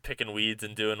we were just picking weeds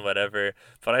and doing whatever.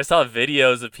 But I saw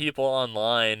videos of people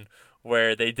online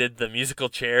where they did the musical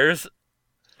chairs.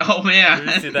 Oh Did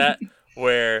you see man. that?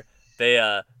 Where they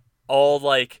all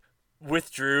like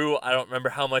withdrew. I don't remember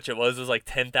how much it was. It was like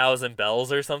 10,000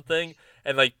 bells or something,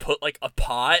 and like put like a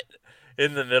pot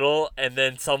in the middle, and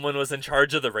then someone was in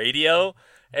charge of the radio.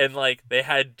 And like they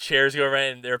had chairs go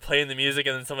around, and they were playing the music,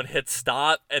 and then someone hit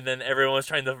stop, and then everyone was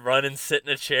trying to run and sit in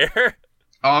a chair.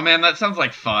 Oh man, that sounds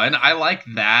like fun. I like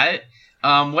that.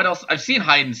 What else? I've seen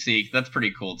hide and seek. That's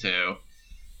pretty cool too.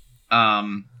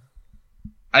 Um,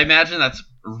 I imagine that's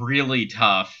really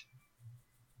tough.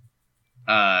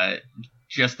 Uh,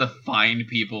 just to find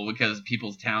people because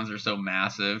people's towns are so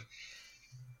massive.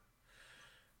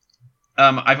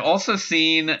 I've also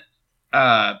seen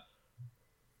uh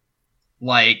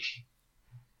like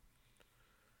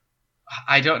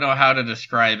I don't know how to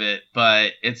describe it,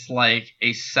 but it's like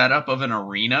a setup of an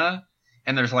arena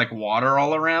and there's like water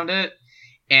all around it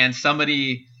and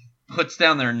somebody puts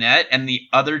down their net and the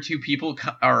other two people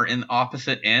are in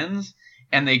opposite ends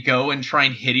and they go and try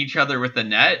and hit each other with the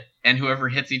net and whoever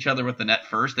hits each other with the net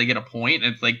first they get a point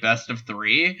and it's like best of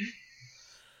 3.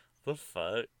 The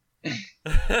fuck?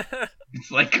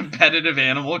 It's like competitive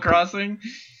Animal Crossing.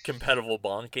 Compatible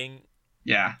bonking.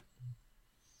 Yeah.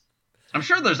 I'm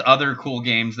sure there's other cool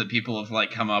games that people have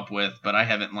like come up with, but I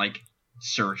haven't like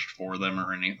searched for them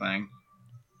or anything.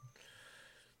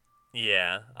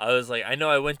 Yeah, I was like, I know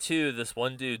I went to this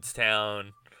one dude's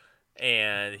town,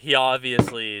 and he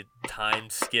obviously time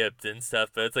skipped and stuff.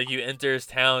 But it's like you enter his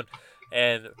town,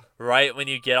 And right when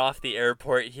you get off the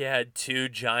airport, he had two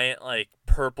giant like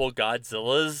purple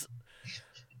Godzillas,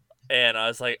 and I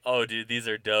was like, "Oh, dude, these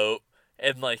are dope."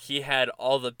 And like he had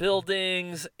all the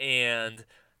buildings, and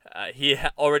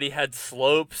already had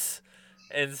slopes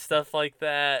and stuff like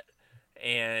that,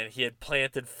 and he had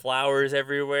planted flowers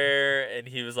everywhere. And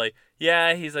he was like,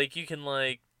 "Yeah," he's like, "You can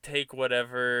like take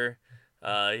whatever."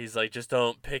 He's like, "Just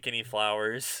don't pick any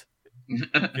flowers,"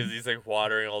 because he's like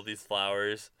watering all these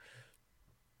flowers.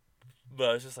 But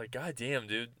I was just like, God damn,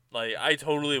 dude. Like, I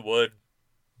totally would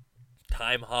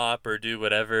time hop or do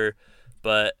whatever,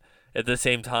 but at the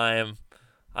same time,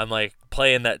 I'm like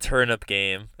playing that turnip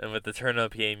game, and with the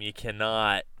turnip game, you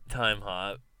cannot time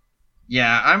hop.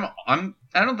 Yeah,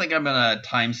 I don't think I'm gonna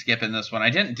time skip in this one. I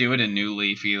didn't do it in New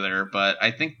Leaf either, but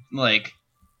I think like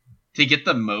to get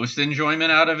the most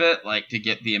enjoyment out of it, like to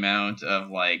get the amount of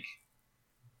like,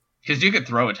 because you could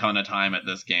throw a ton of time at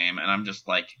this game, and I'm just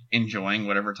like enjoying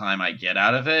whatever time I get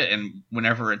out of it. And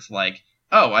whenever it's like,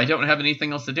 oh, I don't have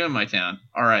anything else to do in my town,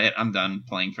 all right, I'm done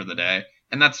playing for the day,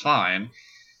 and that's fine.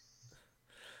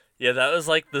 Yeah, that was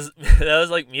like this. That was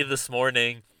like me this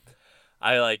morning.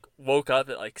 I like woke up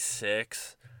at like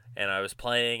 6, and I was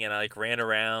playing, and I like ran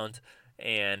around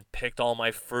and picked all my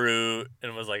fruit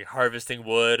and was like harvesting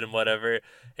wood and whatever.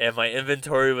 And my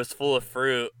inventory was full of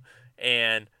fruit,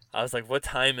 and I was like, "What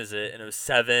time is it?" And it was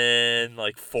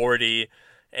 7:40,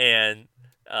 and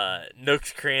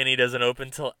Nook's Cranny doesn't open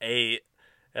till 8.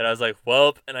 And I was like,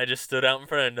 "Welp!" And I just stood out in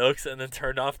front of Nook's and then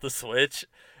turned off the switch,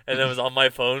 and then was on my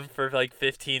phone for like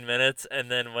 15 minutes. And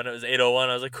then when it was 8:01,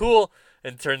 I was like, "Cool,"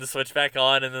 and turned the switch back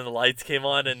on, and then the lights came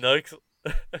on, and Nooks.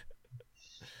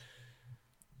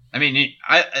 I mean,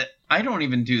 I don't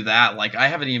even do that. Like, I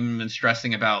haven't even been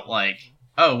stressing about like,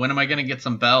 oh, when am I gonna get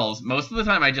some bells? Most of the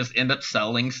time, I just end up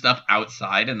selling stuff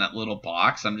outside in that little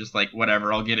box. I'm just like,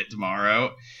 whatever, I'll get it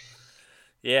tomorrow.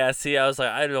 Yeah, see, I was like,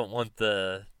 I don't want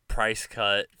the price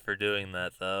cut for doing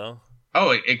that though.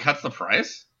 Oh, it cuts the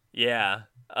price? Yeah.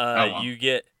 Oh well. You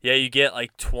get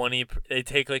like 20. They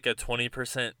take like a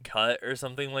 20% cut or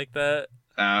something like that.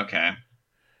 Okay.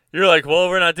 You're like, well,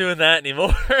 we're not doing that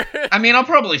anymore. I mean, I'll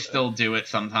probably still do it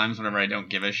sometimes whenever I don't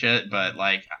give a shit, but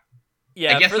like,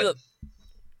 Yeah, I guess for the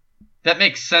that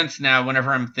makes sense now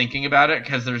whenever I'm thinking about it,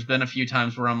 because there's been a few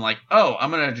times where I'm like, oh,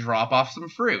 I'm gonna drop off some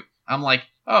fruit. I'm like,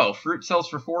 oh, fruit sells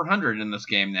for 400 in this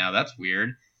game now. That's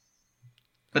weird.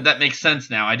 But that makes sense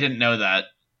now. I didn't know that.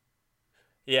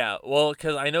 Yeah, well,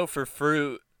 because I know for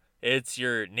fruit, it's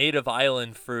your native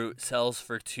island fruit sells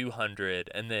for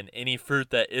 200, and then any fruit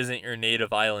that isn't your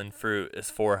native island fruit is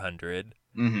 400.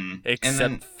 Mm-hmm. And Except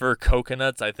then, for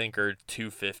coconuts, I think are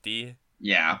 250.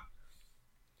 yeah.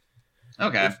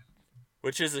 Okay.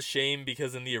 Which is a shame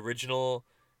because in the original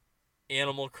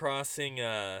Animal Crossing,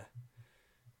 uh,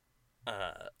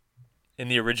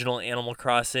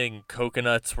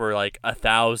 coconuts were like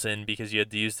 1,000 because you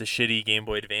had to use the shitty Game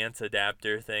Boy Advance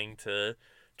adapter thing to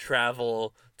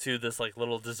travel to this like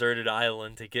little deserted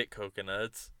island to get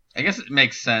coconuts. I guess it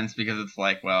makes sense because it's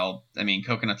like, well, I mean,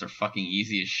 coconuts are fucking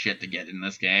easy as shit to get in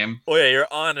this game. Oh yeah,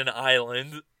 you're on an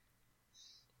island.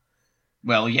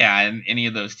 Well, yeah, and any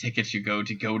of those tickets you go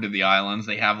to the islands,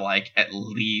 they have like at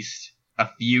least a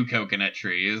few coconut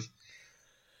trees.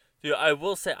 Dude, I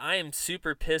will say I am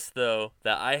super pissed though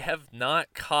that I have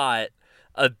not caught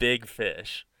a big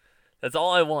fish. That's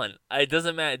all I want. It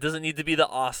doesn't matter. It doesn't need to be the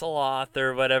ocelot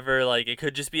or whatever. Like it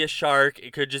could just be a shark.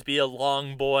 It could just be a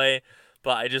long boy.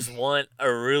 But I just want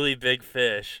a really big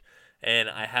fish, and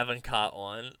I haven't caught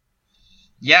one.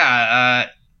 Yeah,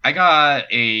 I got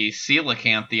a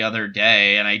coelacanth the other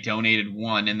day, and I donated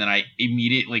one, and then I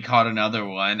immediately caught another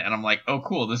one, and I'm like, oh,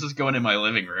 cool, this is going in my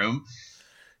living room.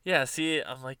 Yeah, see,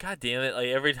 I'm like, God damn it! Like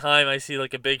every time I see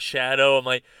like a big shadow, I'm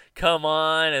like, come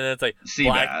on, and then it's like Sea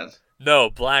black, bass. no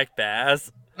black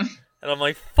bass, and I'm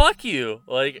like, fuck you!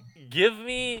 Like, give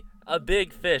me a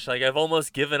big fish. Like I've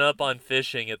almost given up on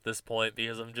fishing at this point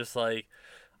because I'm just like,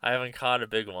 I haven't caught a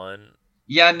big one.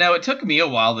 Yeah, no, it took me a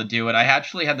while to do it. I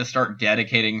actually had to start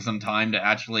dedicating some time to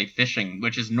actually fishing,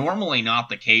 which is normally not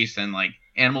the case in like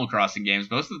Animal Crossing games.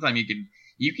 Most of the time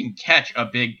you can catch a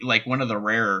big like one of the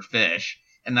rarer fish,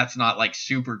 and that's not like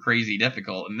super crazy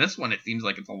difficult. In this one it seems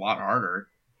like it's a lot harder.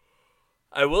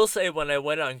 I will say when I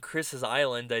went on Chris's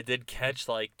island, I did catch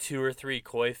like 2 or 3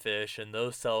 koi fish, and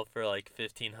those sell for like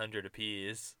 1,500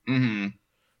 apiece. Mhm.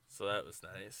 So that was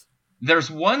nice.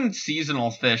 There's one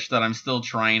seasonal fish that I'm still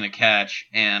trying to catch,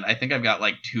 and I think I've got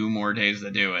like 2 more days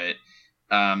to do it.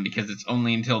 Because it's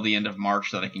only until the end of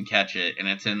March that I can catch it, and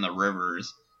it's in the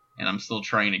rivers, and I'm still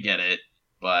trying to get it,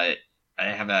 but I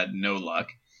have had no luck.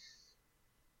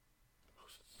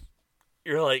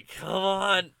 You're like, come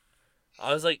on.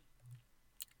 I was like,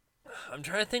 I'm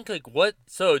trying to think like what.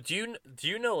 So do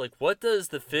you know like what does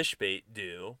the fish bait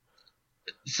do?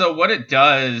 So what it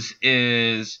does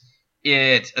is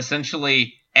it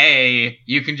essentially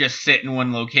you can just sit in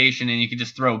one location and you can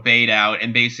just throw bait out,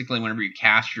 and basically whenever you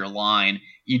cast your line,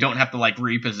 you don't have to like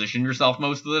reposition yourself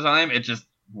most of the time. It just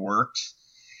works.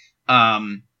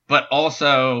 But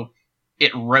also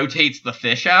it rotates the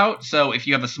fish out. So if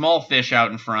you have a small fish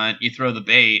out in front, you throw the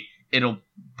bait, it'll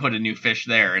put a new fish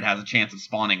there. It has a chance of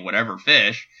spawning whatever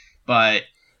fish, but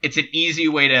it's an easy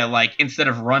way to, like, instead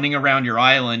of running around your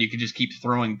island, you could just keep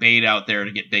throwing bait out there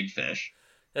to get big fish.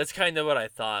 That's kind of what I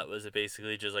thought. Was it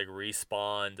basically just like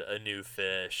respawned a new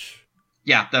fish?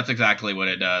 Yeah, that's exactly what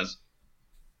it does.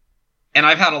 And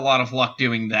I've had a lot of luck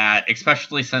doing that,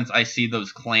 especially since I see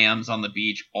those clams on the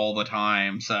beach all the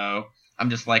time. So I'm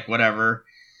just like, whatever.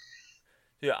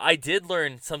 Yeah, I did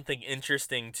learn something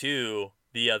interesting too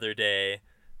the other day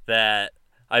that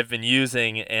I've been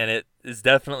using, and it is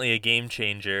definitely a game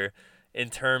changer in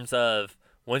terms of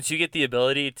once you get the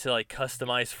ability to like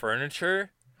customize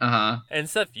furniture Uh-huh. and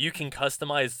stuff, you can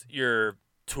customize your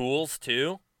tools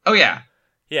too. Oh, yeah.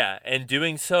 Yeah, and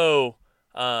doing so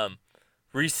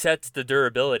resets the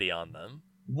durability on them.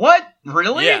 What?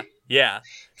 Really? Yeah, yeah.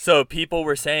 So people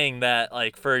were saying that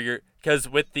like for your because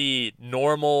with the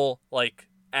normal like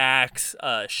axe,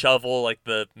 shovel, like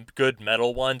the good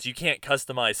metal ones, you can't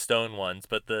customize stone ones,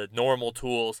 but the normal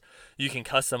tools you can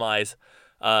customize.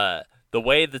 The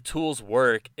way the tools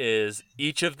work is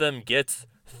each of them gets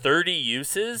 30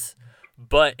 uses,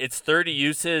 but it's 30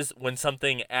 uses when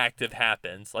something active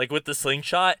happens. Like with the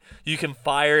slingshot, you can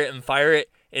fire it and fire it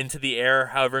into the air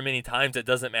however many times, it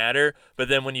doesn't matter. But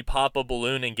then when you pop a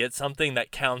balloon and get something,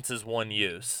 that counts as one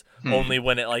use. Only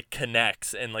when it like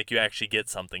connects and like you actually get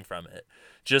something from it.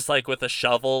 Just like with a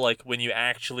shovel, like when you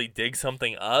actually dig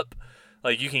something up,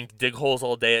 like you can dig holes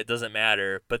all day, it doesn't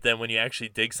matter. But then when you actually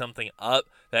dig something up,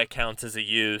 that counts as a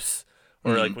use.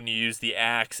 Or like when you use the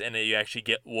axe and you actually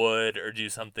get wood or do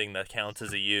something, that counts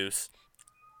as a use.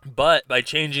 But by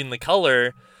changing the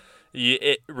color,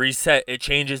 it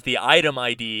changes the item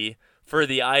ID for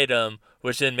the item,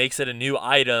 which then makes it a new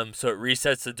item, so it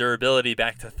resets the durability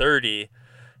back to 30.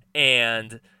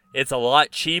 And it's a lot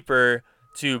cheaper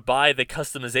to buy the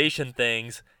customization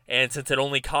things, and since it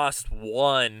only costs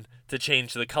 1 to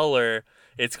change the color,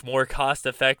 it's more cost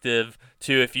effective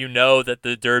to, if you know that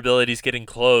the durability is getting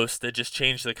close, to just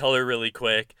change the color really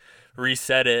quick,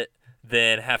 reset it,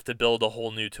 than have to build a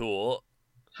whole new tool.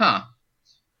 Huh.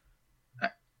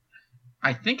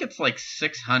 I think it's like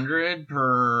 600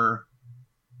 per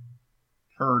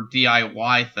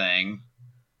DIY thing.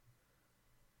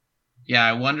 Yeah,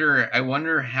 I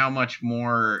wonder how much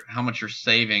you're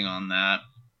saving on that,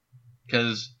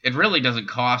 cuz it really doesn't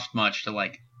cost much to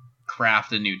like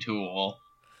craft a new tool.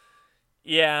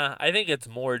 Yeah, I think it's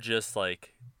more just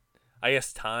like, I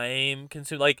guess, time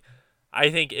consumed. Like, I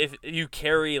think if you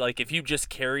just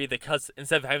carry the cuts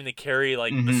instead of having to carry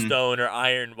like the stone or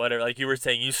iron, whatever, like you were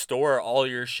saying, you store all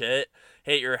your shit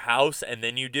at your house and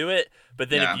then you do it. But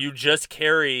then if you just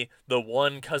carry the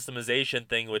one customization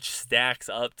thing, which stacks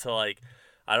up to like,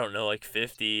 I don't know, like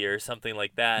 50 or something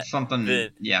like that.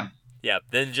 Yeah,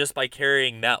 then just by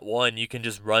carrying that one, you can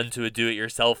just run to a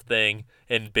do-it-yourself thing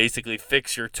and basically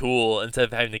fix your tool instead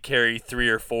of having to carry 3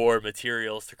 or 4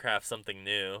 materials to craft something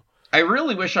new. I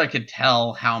really wish I could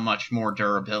tell how much more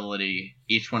durability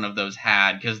each one of those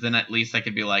had, because then at least I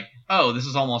could be like, oh, this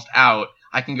is almost out.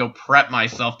 I can go prep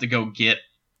myself to go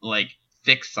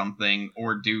fix something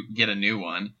or get a new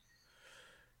one.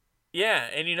 Yeah,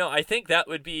 and I think that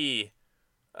would be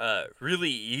really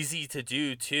easy to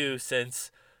do too, since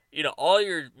all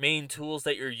your main tools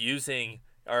that you're using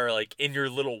are like in your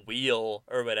little wheel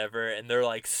or whatever, and they're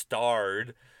like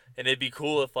starred. And it'd be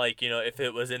cool if if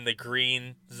it was in the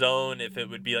green zone, if it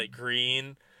would be like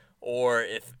green, or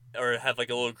have like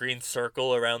a little green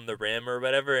circle around the rim or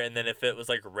whatever. And then if it was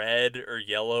like red or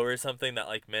yellow or something, that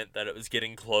like meant that it was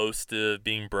getting close to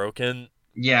being broken.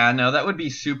 Yeah, no, that would be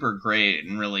super great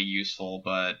and really useful.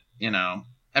 But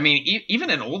I mean, even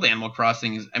in old Animal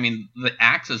Crossings, I mean, the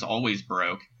axes always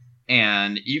broke.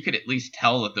 And you could at least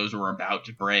tell that those were about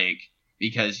to break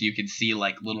because you could see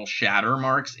like little shatter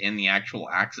marks in the actual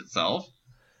axe itself.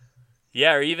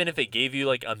 Yeah, or even if it gave you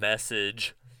like a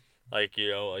message, like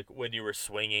like when you were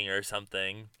swinging or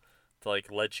something, to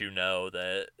like let you know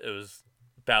that it was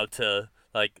about to,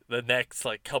 like, the next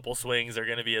like couple swings are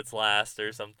gonna be its last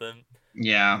or something.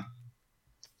 Yeah,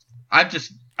 I've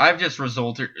just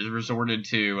resorted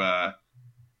to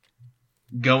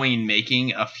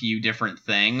making a few different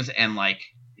things and like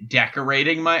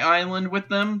decorating my island with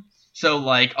them. So,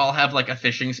 like, I'll have, like, a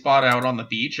fishing spot out on the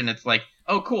beach, and it's like,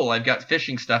 oh, cool, I've got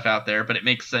fishing stuff out there, but it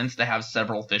makes sense to have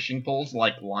several fishing poles,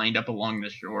 like, lined up along the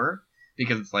shore,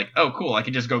 because it's like, oh, cool, I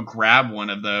can just go grab one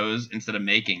of those instead of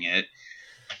making it.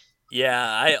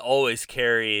 Yeah, I always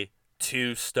carry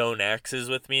 2 stone axes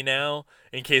with me now.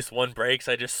 In case one breaks,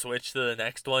 I just switch to the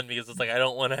next one because it's like I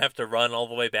don't want to have to run all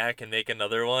the way back and make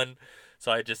another one.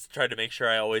 So I just try to make sure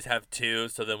I always have 2,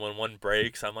 so then when one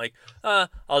breaks, I'm like,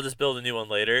 I'll just build a new one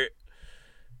later.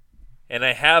 And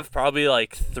I have probably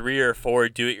like 3 or 4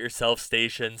 do-it-yourself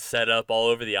stations set up all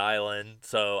over the island.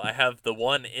 So I have the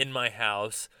one in my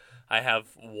house. I have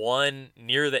one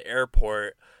near the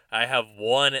airport. I have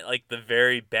one at like the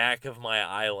very back of my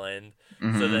island.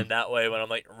 So then that way when I'm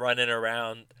like running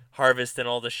around harvesting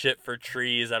all the shit for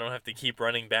trees, I don't have to keep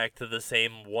running back to the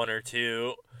same 1 or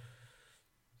 2.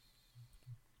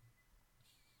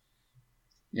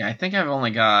 Yeah, I think I've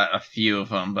only got a few of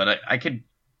them, but I could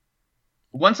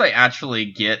once I actually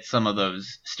get some of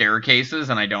those staircases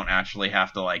and I don't actually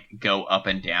have to like go up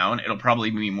and down, it'll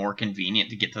probably be more convenient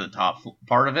to get to the top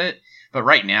part of it. But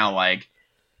right now, like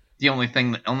the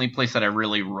only place that I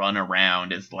really run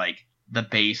around is like the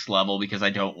base level because I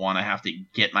don't want to have to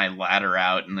get my ladder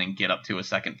out and then get up to a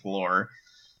second floor.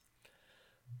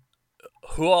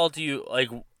 Who all do you like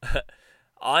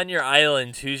on your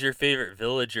island? Who's your favorite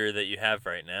villager that you have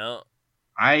right now?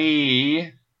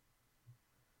 I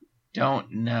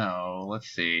don't know. Let's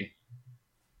see.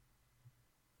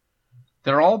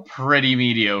 They're all pretty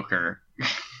mediocre.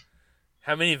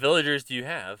 How many villagers do you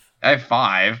have? I have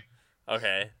 5.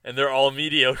 Okay, and they're all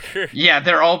mediocre. Yeah,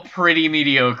 they're all pretty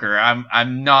mediocre.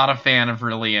 I'm not a fan of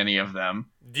really any of them.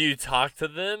 Do you talk to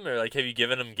them, or like have you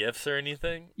given them gifts or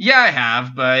anything? Yeah, I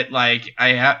have, but like I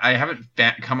haven't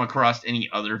come across any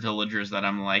other villagers that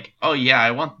I'm like, oh yeah,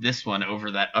 I want this one over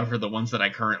the ones that I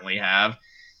currently have.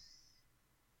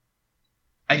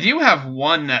 I do have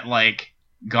one that like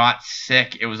got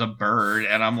sick. It was a bird,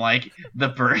 and I'm like, the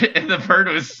bird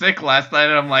was sick last night,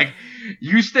 and I'm like,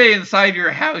 you stay inside your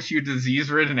house, you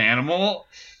disease-ridden animal.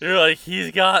 You're like,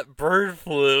 he's got bird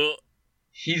flu.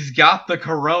 He's got the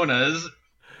coronas.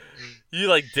 You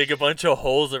like dig a bunch of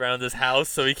holes around his house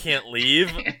so he can't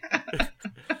leave.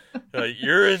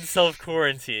 You're in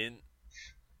self-quarantine.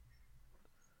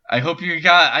 I hope you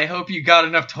got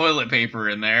enough toilet paper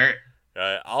in there.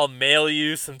 I'll mail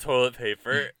you some toilet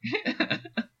paper.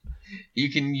 You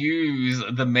can use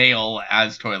the mail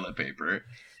as toilet paper.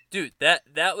 Dude,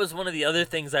 that was one of the other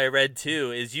things I read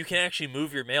too, is you can actually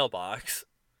move your mailbox.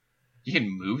 You can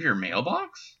move your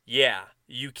mailbox? Yeah.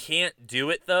 You can't do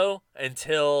it though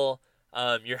until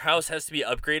your house has to be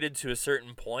upgraded to a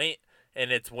certain point,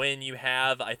 and it's when you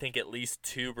have, I think, at least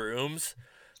 2 rooms.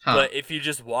 Huh. But if you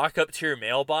just walk up to your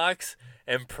mailbox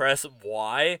and press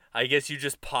Y, I guess you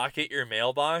just pocket your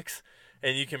mailbox,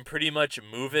 and you can pretty much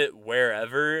move it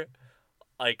wherever,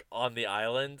 like, on the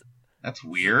island. That's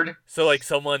weird. So, like,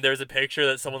 there's a picture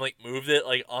that someone, like, moved it,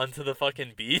 like, onto the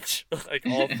fucking beach, like,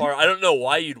 all far. I don't know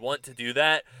why you'd want to do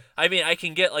that. I mean, I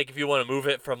can get, like, if you want to move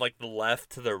it from, like, the left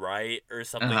to the right or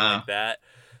something like that.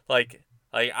 Like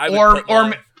I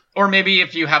would Or maybe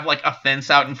if you have, like, a fence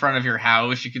out in front of your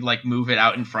house, you could, like, move it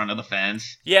out in front of the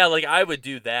fence. Yeah, like, I would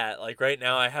do that. Like, right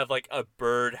now I have, like, a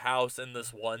bird house in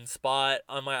this one spot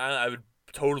on my island. I would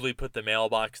totally put the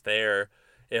mailbox there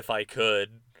if I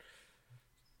could.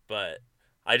 But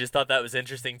I just thought that was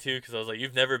interesting, too, because I was like,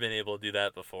 you've never been able to do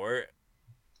that before.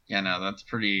 Yeah, no, it's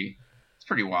pretty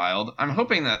wild. I'm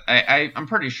hoping that... I'm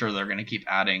pretty sure they're going to keep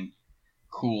adding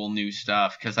cool new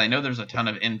stuff, because I know there's a ton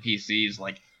of NPCs,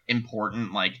 like,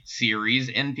 important like series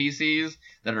NPCs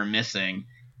that are missing.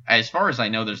 As far as I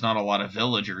know, there's not a lot of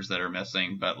villagers that are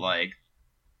missing, but like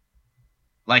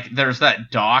there's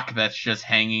that dock that's just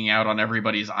hanging out on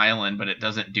everybody's island, but it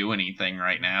doesn't do anything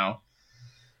right now.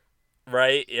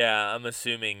 Right? Yeah, I'm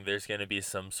assuming there's going to be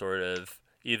some sort of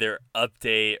either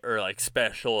update or like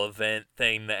special event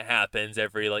thing that happens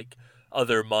every like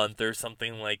other month or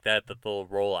something like that they'll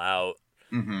roll out.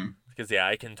 Mm-hmm. Because, yeah,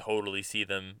 I can totally see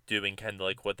them doing kind of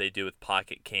like what they do with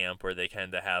Pocket Camp, where they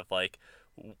kind of have like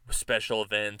special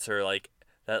events or like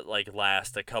that like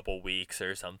last a couple weeks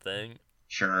or something.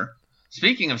 Sure.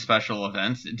 Speaking of special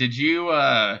events, did you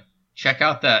check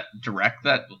out that direct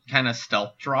that kind of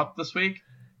stealth dropped this week?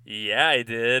 Yeah, I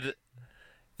did.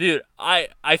 Dude,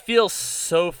 I feel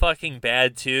so fucking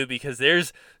bad too, because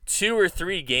there's 2 or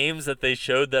 3 games that they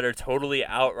showed that are totally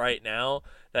out right now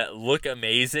that look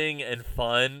amazing and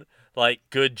fun. Like,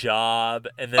 Good Job,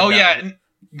 and then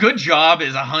Good Job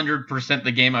is 100%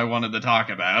 the game I wanted to talk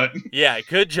about. Yeah,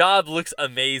 Good Job looks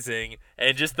amazing,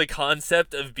 and just the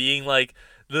concept of being like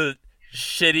the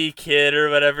shitty kid or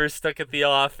whatever stuck at the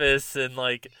office and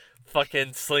like fucking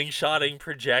slingshotting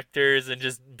projectors and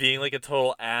just being like a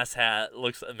total asshat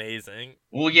looks amazing.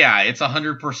 Well, yeah, it's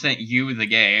 100% you, the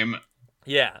game.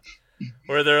 Yeah.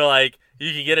 Where they're like,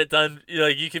 you can get it done,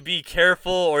 like you can be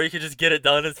careful or you can just get it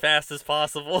done as fast as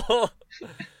possible.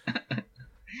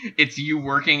 It's you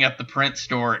working at the print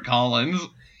store at Collins.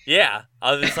 Yeah.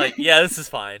 I was just like, yeah, this is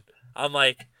fine. I'm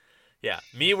like, yeah,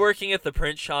 me working at the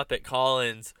print shop at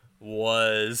Collins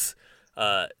was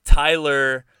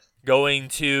Tyler going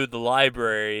to the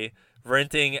library,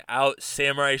 renting out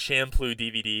Samurai Champloo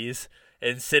DVDs,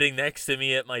 and sitting next to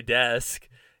me at my desk,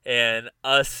 and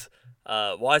us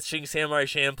watching Samurai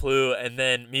Champloo, and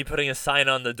then me putting a sign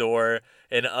on the door,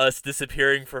 and us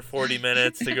disappearing for 40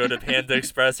 minutes to go to Panda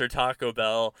Express or Taco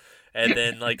Bell, and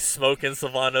then like smoke in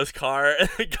Silvano's car and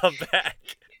then come back.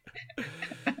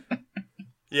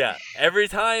 Yeah, every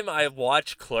time I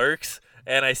watch Clerks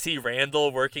and I see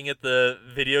Randall working at the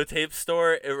videotape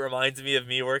store, it reminds me of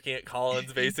me working at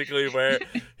Collins, basically, where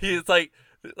he's like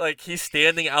he's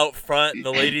standing out front and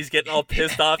the lady's getting all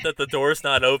pissed off that the door's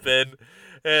not open.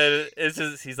 And it's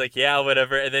just, he's like, yeah,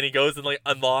 whatever. And then he goes and like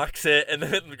unlocks it and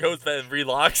then goes and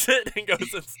relocks it and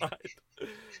goes inside.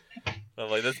 I'm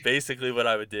like, that's basically what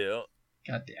I would do.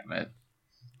 God damn it.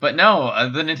 But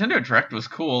no, the Nintendo Direct was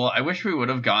cool. I wish we would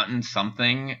have gotten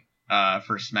something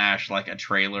for Smash, like a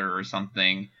trailer or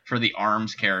something for the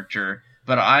ARMS character.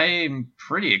 But I'm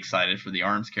pretty excited for the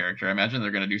ARMS character. I imagine they're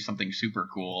going to do something super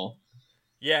cool.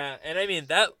 Yeah, and I mean,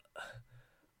 that...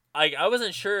 I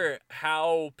wasn't sure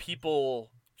how people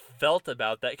felt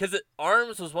about that. Because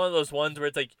ARMS was one of those ones where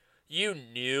it's like, you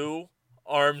knew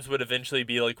ARMS would eventually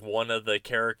be like one of the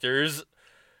characters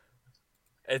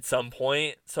at some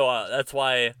point, so that's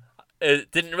why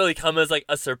it didn't really come as like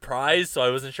a surprise. So I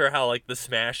wasn't sure how like the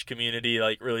Smash community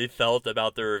like really felt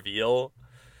about the reveal.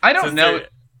 I don't know. There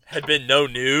had been no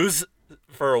news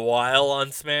for a while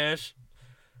on Smash.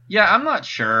 Yeah, I'm not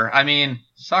sure. I mean,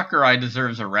 Sakurai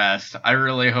deserves a rest. I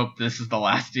really hope this is the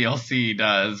last DLC he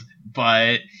does.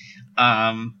 But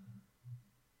I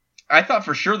thought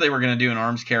for sure they were going to do an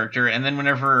ARMS character, and then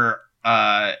whenever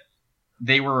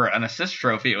they were an assist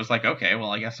trophy, it was like, okay,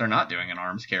 well, I guess they're not doing an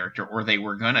ARMS character, or they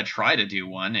were going to try to do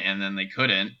one, and then they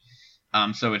couldn't.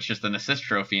 So it's just an assist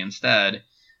trophy instead.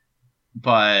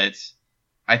 But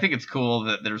I think it's cool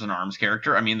that there's an ARMS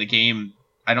character. I mean, the game,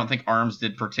 I don't think ARMS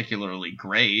did particularly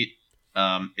great.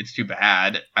 It's too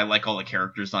bad. I like all the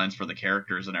character designs for the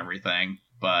characters and everything,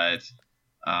 but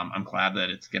I'm glad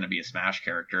that it's going to be a Smash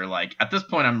character. Like, at this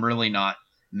point, I'm really not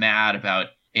mad about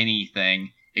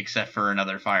anything except for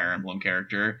another Fire Emblem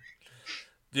character.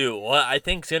 Dude, what I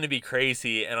think's going to be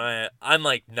crazy, and I'm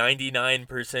like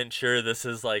 99% sure this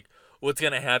is like what's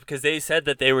going to happen, because they said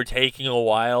that they were taking a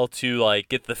while to like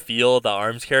get the feel of the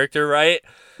ARMS character right.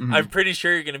 Mm-hmm. I'm pretty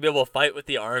sure you're going to be able to fight with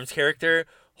the ARMS character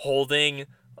holding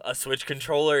a Switch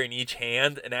controller in each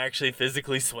hand and actually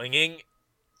physically swinging.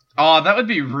 Oh, that would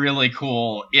be really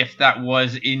cool if that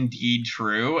was indeed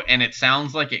true, and it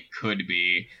sounds like it could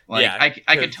be. Like, yeah,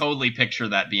 I could totally picture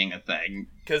that being a thing.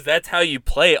 Because that's how you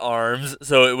play ARMS,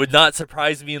 so it would not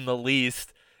surprise me in the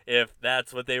least if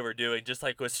that's what they were doing. Just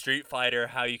like with Street Fighter,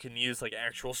 how you can use like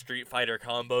actual Street Fighter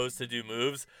combos to do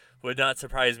moves, would not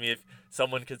surprise me if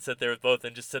someone could sit there with both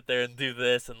and just sit there and do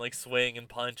this and like swing and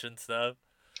punch and stuff.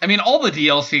 I mean, all the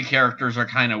DLC characters are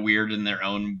kind of weird in their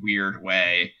own weird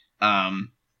way.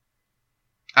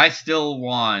 I still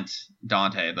want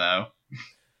Dante, though.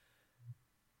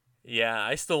 Yeah,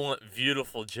 I still want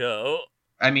Beautiful Joe.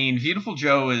 I mean, Beautiful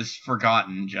Joe is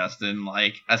forgotten, Justin.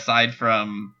 Like, aside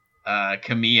from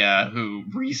Kamiya, who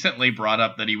recently brought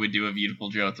up that he would do a Beautiful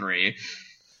Joe 3.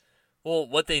 Well,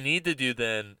 what they need to do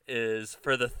then is,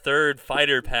 for the third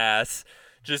Fighter Pass,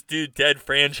 just do dead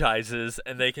franchises,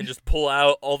 and they can just pull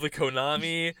out all the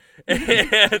Konami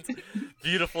and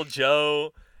Beautiful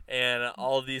Joe and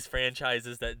all of these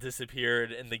franchises that disappeared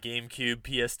in the GameCube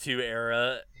PS2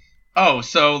 era. Oh,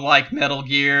 so like Metal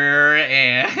Gear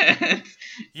and...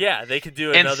 Yeah, they could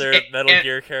do another Metal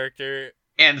Gear character.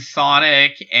 And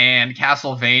Sonic and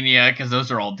Castlevania, because those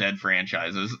are all dead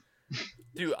franchises.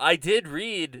 Dude, I did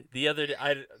read the other day,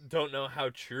 I don't know how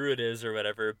true it is or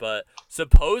whatever, but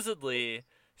supposedly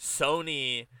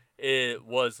Sony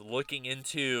was looking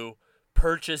into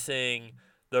purchasing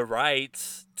the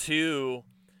rights to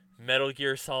Metal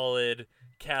Gear Solid,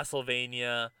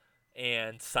 Castlevania,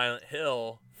 and Silent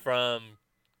Hill from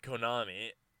Konami.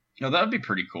 No, that would be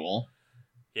pretty cool.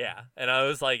 Yeah, and I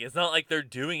was like, it's not like they're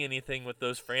doing anything with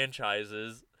those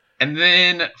franchises. And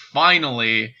then,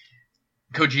 finally,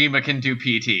 Kojima can do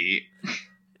PT.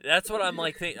 That's what I'm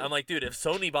like. I'm like, dude, if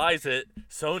Sony buys it,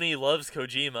 Sony loves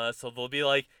Kojima, so they'll be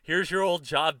like, "Here's your old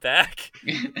job back.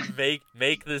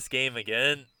 Make this game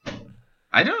again."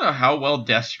 I don't know how well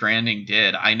Death Stranding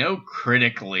did. I know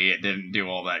critically it didn't do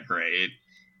all that great.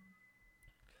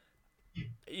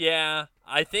 Yeah,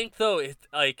 I think though it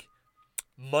like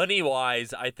money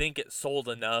wise, I think it sold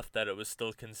enough that it was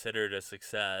still considered a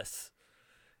success,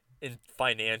 in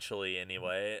financially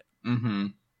anyway. Mm-hmm.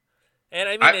 And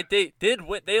I mean, they did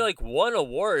win. They like won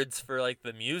awards for like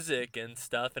the music and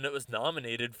stuff, and it was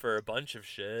nominated for a bunch of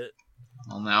shit.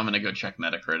 Well, now I'm gonna go check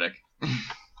Metacritic.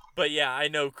 But yeah, I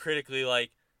know critically,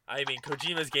 like, I mean,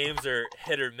 Kojima's games are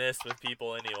hit or miss with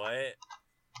people anyway.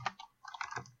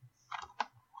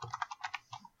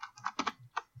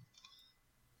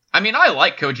 I mean, I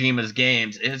like Kojima's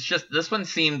games. It's just this one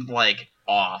seemed like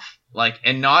off, like,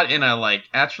 and not in a like.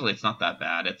 Actually, it's not that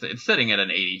bad. It's sitting at an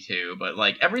 82, but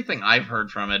like everything I've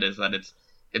heard from it is that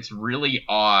it's really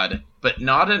odd, but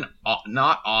not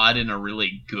odd in a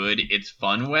really good, it's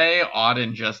fun way. Odd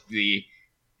in just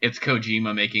it's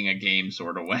Kojima making a game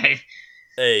sort of way.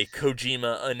 A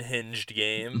Kojima unhinged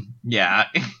game. Yeah.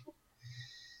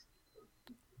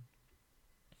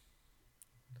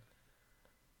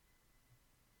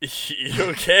 You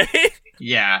okay?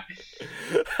 Yeah.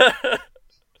 I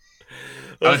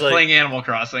was like, playing Animal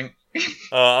Crossing.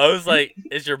 I was like,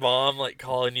 is your mom like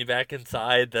calling you back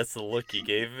inside? That's the look he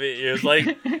gave me. It was like,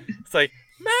 it's like,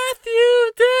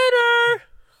 Matthew, dinner!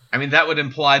 I mean, that would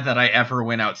imply that I ever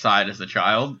went outside as a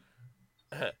child.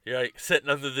 You're like sitting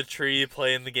under the tree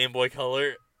playing the Game Boy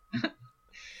Color.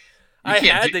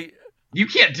 You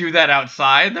can't do that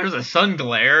outside. There's a sun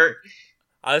glare.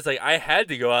 I was like, I had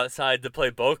to go outside to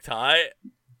play Boktai.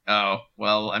 Oh,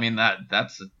 well, I mean,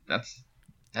 that's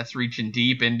reaching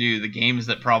deep into the games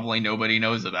that probably nobody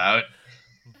knows about.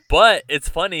 But it's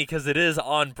funny because it is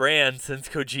on brand since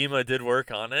Kojima did work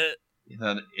on it.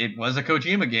 It was a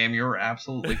Kojima game. You were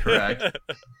absolutely correct.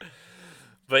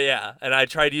 But yeah, and I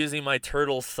tried using my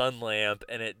turtle sun lamp,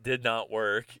 and it did not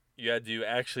work. You had to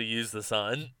actually use the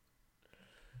sun.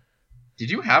 Did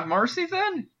you have Marcy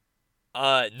then?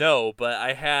 No, but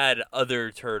I had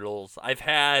other turtles. I've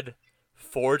had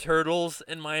 4 turtles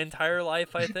in my entire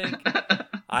life, I think.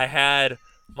 I had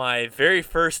my very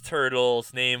first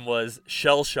turtle's name was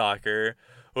Shell Shocker,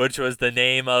 which was the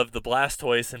name of the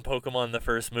Blastoise in Pokemon the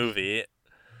first movie.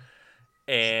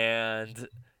 And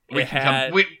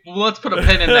let's put a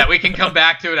pin in that. We can come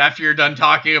back to it after you're done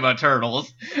talking about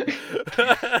turtles.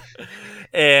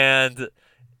 And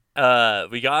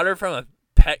we got her from a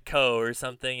Petco or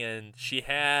something, and she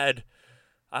had,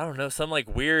 I don't know, some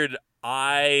like weird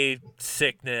eye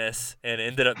sickness and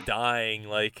ended up dying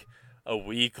like a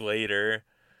week later.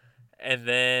 And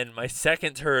then my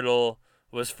second turtle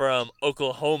was from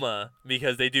Oklahoma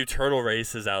because they do turtle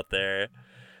races out there.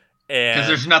 Because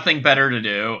there's nothing better to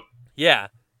do. Yeah.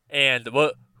 And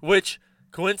which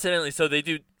coincidentally, so they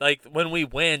do, like, when we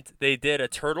went, they did a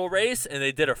turtle race and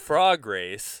they did a frog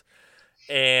race.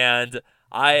 And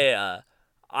I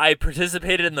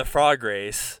participated in the frog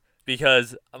race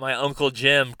because my Uncle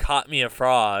Jim caught me a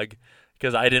frog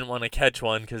because I didn't want to catch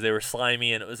one because they were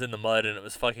slimy and it was in the mud and it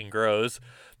was fucking gross.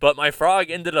 But my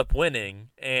frog ended up winning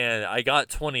and I got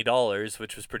 $20,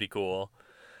 which was pretty cool.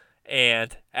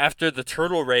 And after the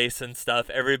turtle race and stuff,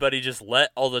 everybody just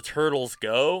let all the turtles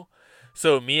go.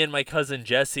 So me and my cousin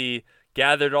Jesse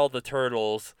gathered all the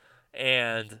turtles,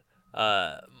 and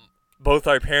both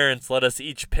our parents let us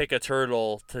each pick a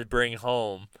turtle to bring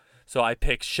home. So I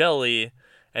picked Shelly,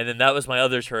 and then that was my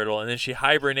other turtle. And then she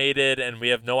hibernated, and we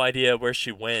have no idea where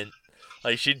she went.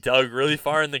 Like, she dug really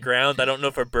far in the ground. I don't know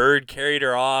if a bird carried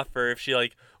her off or if she,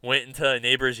 like, went into a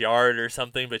neighbor's yard or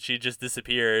something, but she just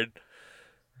disappeared.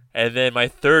 And then my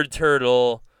third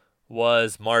turtle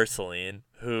was Marceline,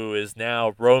 who is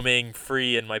now roaming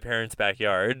free in my parents'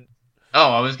 backyard.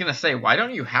 Oh, I was going to say, why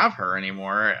don't you have her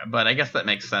anymore? But I guess that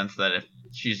makes sense that if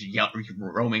she's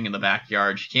roaming in the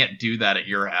backyard, she can't do that at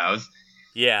your house.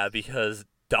 Yeah, because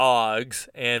dogs,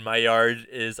 and my yard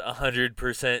is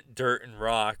 100% dirt and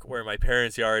rock, where my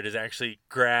parents' yard is actually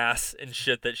grass and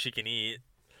shit that she can eat.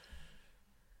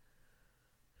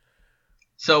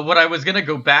 So what I was going to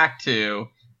go back to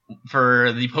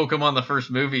for the Pokemon the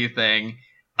first movie thing,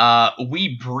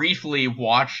 we briefly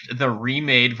watched the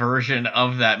remade version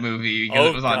of that movie because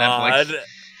it was on Netflix.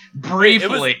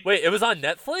 Briefly. Wait, it was on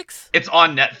Netflix? It's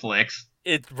on Netflix.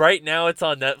 Right now it's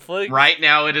on Netflix? Right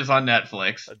now it is on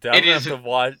Netflix. It is. Have to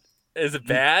watch. Is it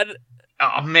bad?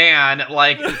 Oh man,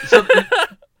 like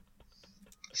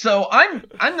so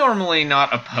I'm normally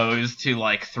not opposed to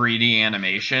like 3D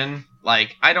animation.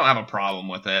 Like, I don't have a problem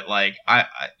with it. Like,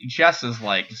 Jess is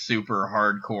like super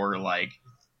hardcore, like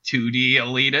 2D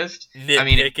elitist.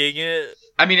 Nitpicking it.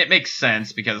 I mean, it makes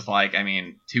sense because, like, I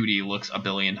mean, 2D looks a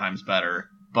billion times better.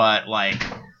 But like,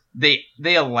 they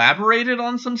elaborated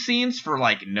on some scenes for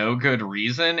like no good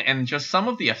reason, and just some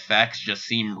of the effects just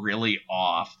seem really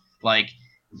off. Like,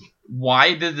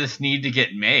 why did this need to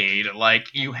get made? Like,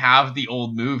 you have the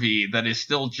old movie that is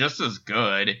still just as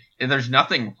good, and there's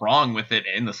nothing wrong with it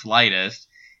in the slightest.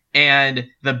 And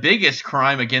the biggest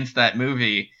crime against that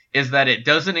movie is that it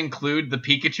doesn't include the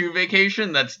Pikachu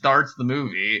vacation that starts the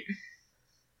movie.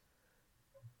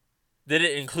 Did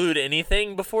it include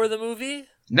anything before the movie?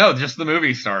 No, just the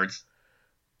movie starts.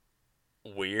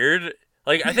 Weird.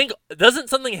 Like, I think, doesn't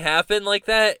something happen like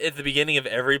that at the beginning of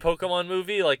every Pokemon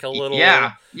movie? Like a little...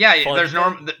 Yeah.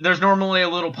 There's normally a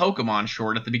little Pokemon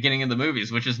short at the beginning of the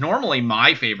movies, which is normally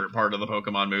my favorite part of the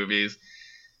Pokemon movies.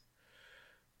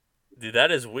 Dude, that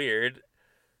is weird.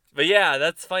 But yeah,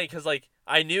 that's funny, because, like,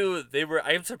 I knew they were...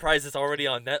 I'm surprised it's already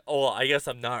on Net... Oh, I guess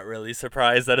I'm not really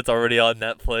surprised that it's already on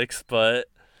Netflix, but...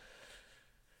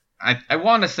 I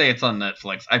want to say it's on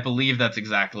Netflix. I believe that's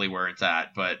exactly where it's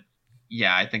at, but...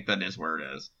 Yeah, I think that is where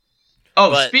it is.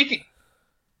 Oh, but, speaking...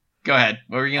 Go ahead.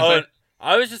 What were you going to say?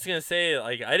 I was just going to say,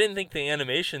 like, I didn't think the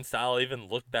animation style even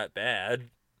looked that bad.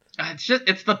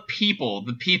 It's the people.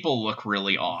 The people look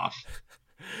really off.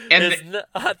 And it's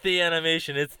not the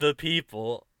animation, it's the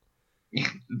people.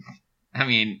 I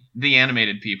mean, the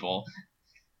animated people.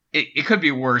 It could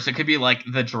be worse. It could be like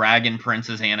the Dragon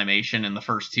Prince's animation in the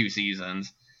first 2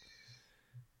 seasons.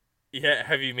 Yeah,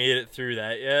 have you made it through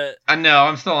that yet? No,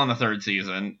 I'm still on the 3rd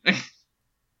season.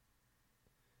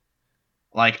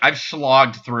 Like, I've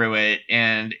slogged through it,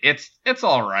 and it's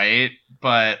alright,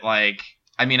 but, like,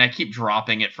 I mean, I keep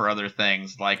dropping it for other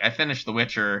things. Like, I finished The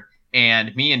Witcher,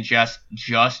 and me and Jess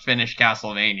just finished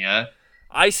Castlevania.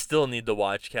 I still need to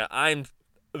watch I'm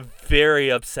very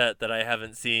upset that I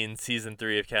haven't seen Season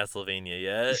 3 of Castlevania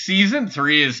yet. Season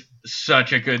 3 is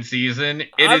such a good season.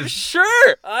 I'm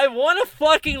sure! I want to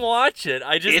fucking watch it.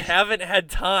 I just haven't had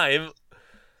time.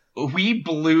 We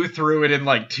blew through it in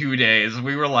like 2 days.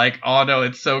 We were like, oh no,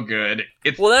 it's so good.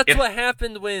 What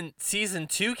happened when Season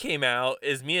 2 came out,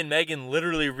 is me and Megan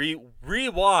literally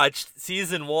rewatched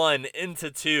Season 1 into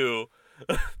 2,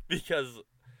 because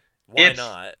why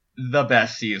not? The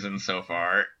best season so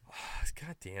far.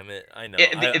 God damn it! I know.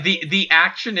 The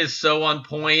action is so on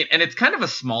point, and it's kind of a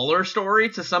smaller story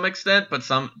to some extent, but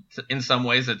in some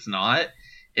ways it's not.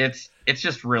 It's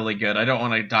just really good. I don't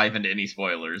want to dive into any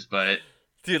spoilers, but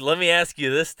dude, let me ask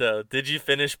you this though: did you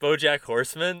finish BoJack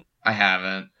Horseman? I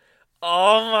haven't.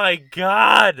 Oh my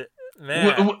god,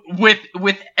 man!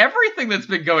 With everything that's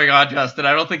been going on, Justin,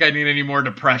 I don't think I need any more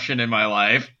depression in my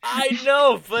life. I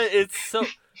know, but it's so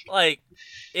like.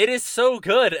 It is so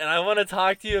good, and I want to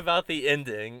talk to you about the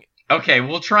ending. Okay,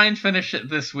 we'll try and finish it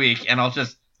this week, and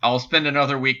I'll spend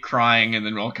another week crying, and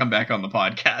then we'll come back on the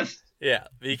podcast. Yeah,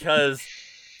 because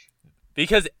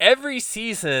every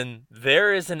season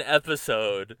there is an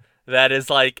episode that is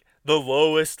like the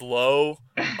lowest low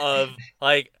of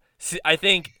like I'm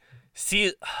trying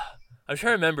to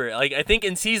remember. Like, I think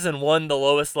in Season 1 the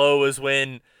lowest low was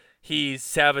when he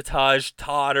sabotaged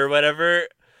Todd or whatever.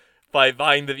 By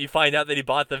buying you find out that he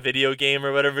bought the video game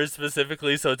or whatever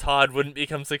specifically so Todd wouldn't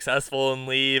become successful and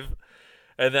leave.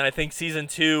 And then I think Season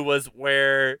 2 was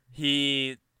where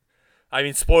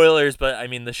spoilers, but I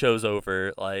mean, the show's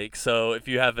over. Like, so if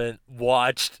you haven't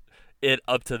watched it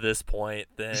up to this point,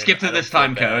 then skip to this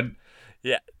time code.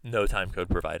 Yeah, no time code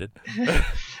provided.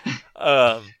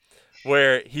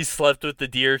 Where he slept with the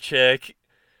deer chick.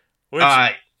 Which,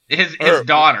 his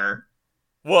daughter.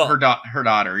 Well, her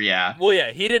daughter, yeah. Well,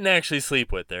 yeah, he didn't actually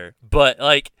sleep with her, but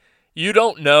like, you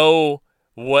don't know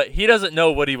he doesn't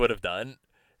know what he would have done.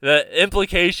 The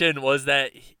implication was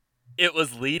that it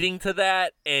was leading to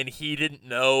that, and he didn't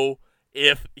know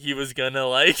if he was gonna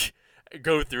like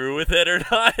go through with it or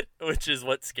not, which is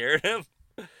what scared him.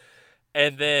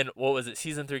 And then what was it,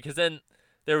 Season 3? Because then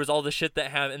there was all the shit that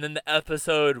happened, and then the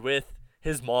episode with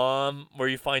his mom where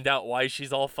you find out why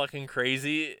she's all fucking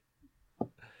crazy.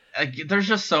 There's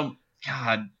just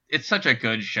God, it's such a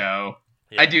good show.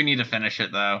 Yeah. I do need to finish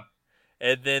it, though.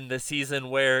 And then the season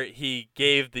where he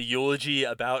gave the eulogy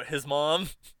about his mom.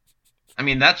 I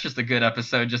mean, that's just a good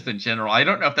episode just in general. I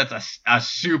don't know if that's a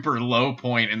super low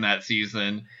point in that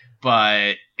season,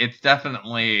 but it's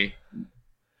definitely...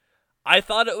 I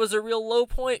thought it was a real low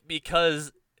point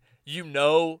because you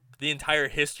know the entire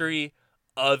history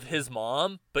of his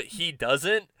mom, but he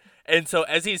doesn't. And so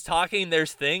as he's talking,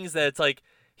 there's things that it's like,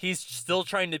 he's still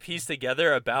trying to piece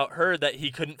together about her that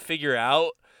he couldn't figure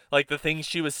out. like the things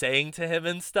she was saying to him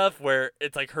and stuff, where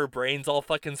it's like her brain's all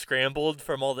fucking scrambled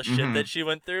from all the shit Mm-hmm. that she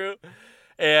went through,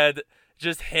 and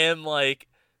just him like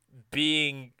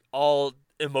being all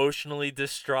emotionally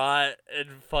distraught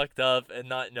and fucked up and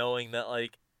not knowing that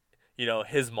like, you know,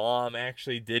 his mom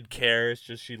actually did care. It's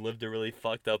just she lived a really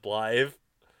fucked up life.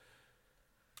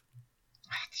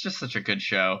 It's just such a good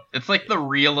show. It's like the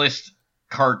realest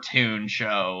cartoon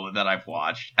show that I've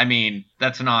watched. I mean,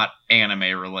 that's not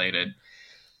anime related.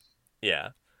 Yeah.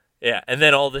 Yeah. And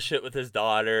then all the shit with his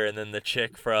daughter, and then the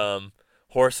chick from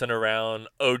horsing around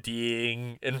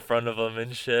ODing in front of him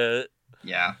and shit.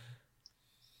 Yeah.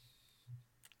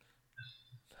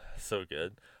 So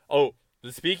good. Oh,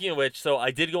 speaking of which, so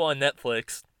I did go on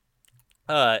Netflix.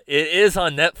 It is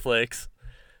on Netflix.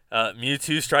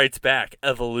 Mewtwo Strikes Back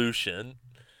Evolution.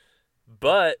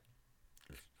 But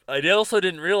I also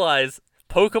didn't realize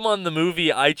Pokemon the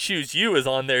movie I Choose You is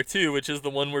on there too, which is the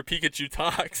one where Pikachu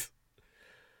talks.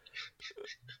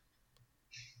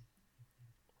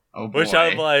 Oh boy. Which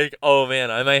I'm like, oh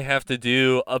man, I might have to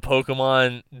do a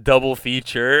Pokemon double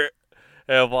feature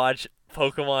and watch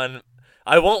Pokemon.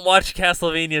 I won't watch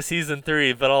Castlevania Season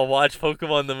 3, but I'll watch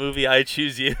Pokemon the movie I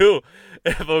Choose You.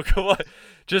 And Pokemon.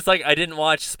 Just like I didn't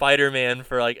watch Spider-Man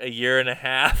for like a year and a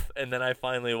half, and then I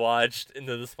finally watched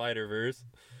Into the Spider-Verse.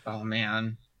 Oh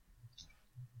man.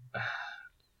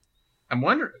 I'm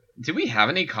wondering, do we have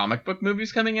any comic book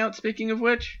movies coming out, speaking of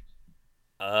which?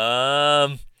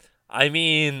 I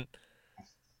mean,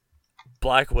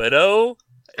 Black Widow.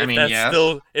 I mean,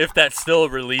 yes. If that's still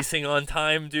releasing on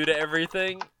time due to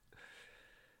everything,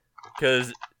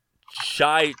 because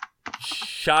Shai-Chi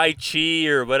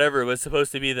or whatever was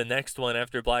supposed to be the next one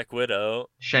after Black Widow.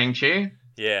 Shang-Chi?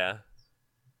 Yeah.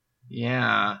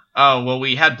 Yeah. Oh, well,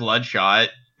 we had Bloodshot.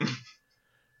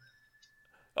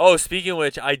 Oh, speaking of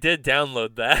which, I did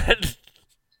download that.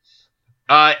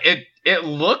 It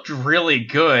looked really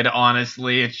good,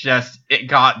 honestly. It's just, it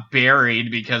got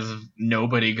buried because of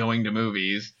nobody going to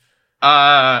movies.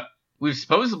 We've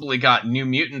supposedly got New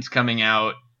Mutants coming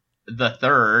out the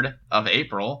 3rd of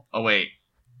April. Oh, wait.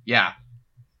 Yeah.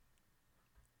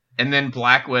 And then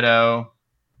Black Widow.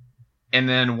 And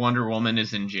then Wonder Woman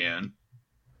is in June.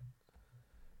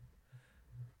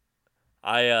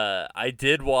 I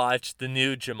did watch the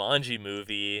new Jumanji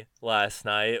movie last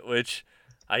night, which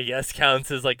I guess counts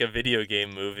as like a video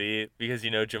game movie because,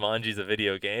 you know, Jumanji's a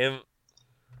video game.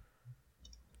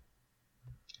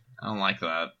 I don't like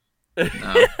that.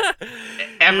 No.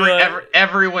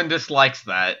 Everyone dislikes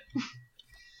that.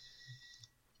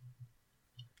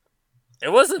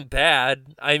 It wasn't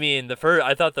bad. I mean,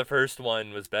 I thought the first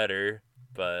one was better,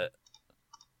 but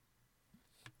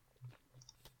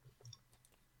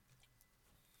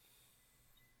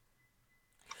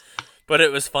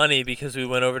it was funny because we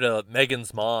went over to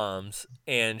Megan's mom's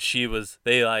and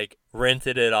they like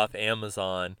rented it off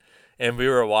Amazon and we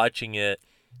were watching it,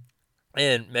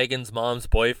 and Megan's mom's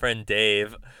boyfriend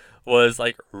Dave was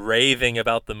like raving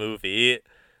about the movie.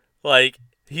 Like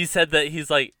he said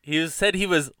he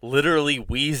was literally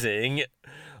wheezing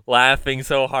laughing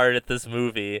so hard at this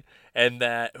movie, and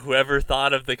that whoever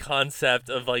thought of the concept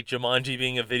of like Jumanji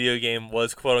being a video game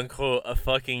was quote unquote a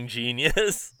fucking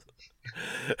genius.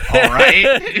 All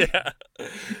right. Yeah.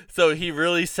 So he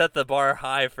really set the bar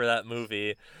high for that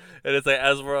movie. And it's like,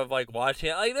 as we're like watching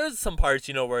it, like there's some parts,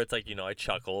 you know, where it's like, you know, I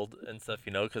chuckled and stuff,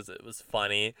 you know, because it was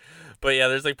funny. But yeah,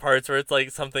 there's like parts where it's like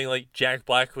something like Jack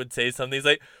Black would say something.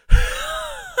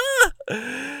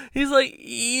 He's like,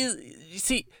 you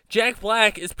see, Jack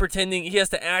Black is pretending he has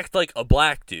to act like a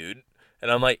black dude.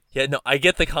 And I'm like, yeah, no, I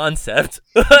get the concept.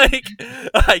 Like,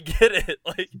 I get it.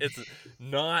 Like, it's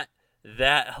not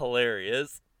that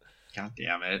hilarious. God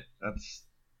damn it. That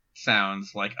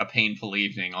sounds like a painful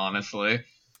evening, honestly.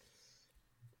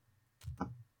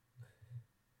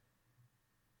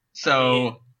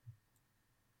 So,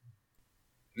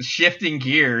 shifting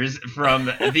gears from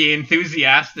the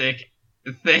enthusiastic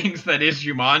things that is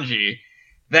Jumanji,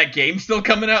 that game's still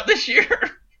coming out this year?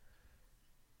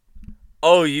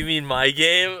 Oh, you mean my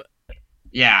game?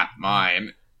 Yeah,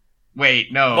 mine.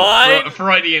 Wait, no. Mine?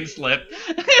 Freudian slip.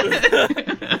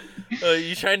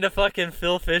 You trying to fucking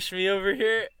Phil Fish me over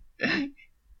here?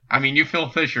 I mean, you Phil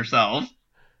Fish yourself.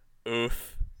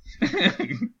 Oof.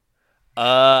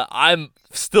 I'm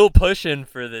still pushing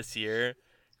for this year.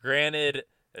 Granted,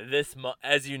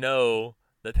 as you know,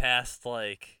 the past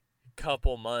like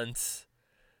couple months,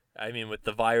 I mean, with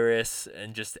the virus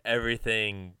and just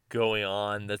everything going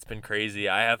on, that's been crazy.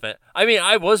 I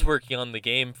was working on the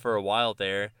game for a while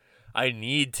there. I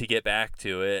need to get back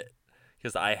to it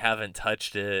because I haven't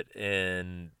touched it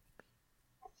in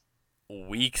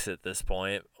weeks at this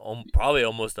point. Probably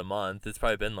almost a month. It's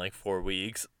probably been like 4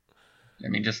 weeks. I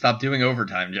mean, just stop doing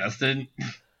overtime, Justin.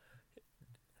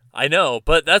 I know,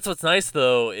 but that's what's nice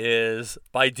though is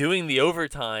by doing the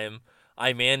overtime,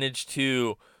 I managed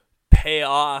to pay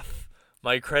off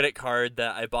my credit card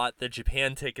that I bought the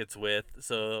Japan tickets with,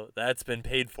 so that's been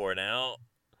paid for now.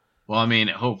 Well, I mean,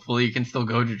 hopefully you can still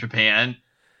go to Japan.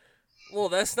 Well,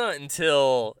 that's not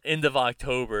until end of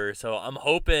October, so I'm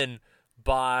hoping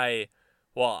by,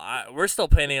 we're still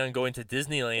planning on going to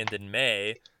Disneyland in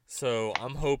May, so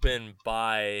I'm hoping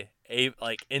by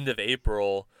end of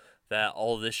April that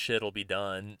all this shit will be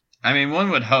done. I mean, one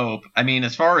would hope. I mean,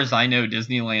 as far as I know,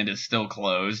 Disneyland is still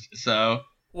closed, so...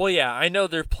 Well, yeah, I know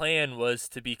their plan was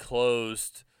to be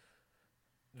closed.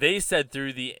 They said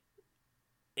through the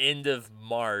end of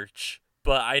March,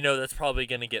 but I know that's probably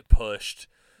going to get pushed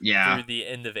through the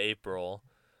end of April.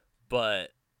 But,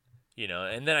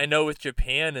 and then I know with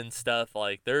Japan and stuff,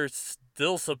 like, they're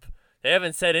still... they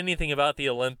haven't said anything about the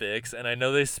Olympics, and I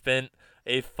know they spent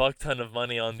a fuck ton of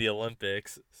money on the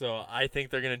Olympics, so I think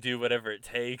they're going to do whatever it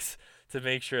takes to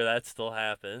make sure that still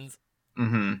happens.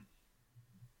 Mm-hmm.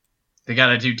 They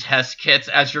gotta do test kits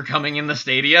as you're coming in the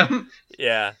stadium.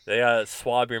 Yeah, they gotta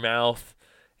swab your mouth,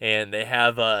 and they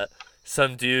have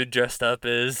some dude dressed up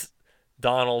as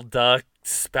Donald Duck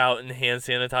spouting hand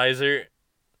sanitizer.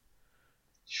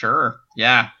 Sure,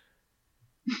 yeah.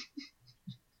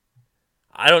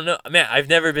 I don't know. Man, I've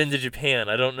never been to Japan.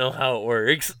 I don't know how it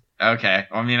works. Okay,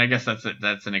 well, I mean, I guess that's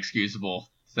an excusable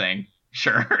thing.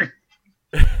 Sure.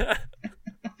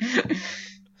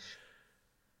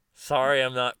 Sorry,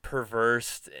 I'm not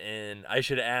perverse, and I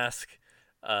should ask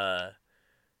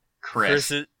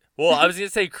Chris. Well, I was going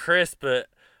to say Chris, but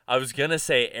I was going to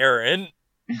say Aaron.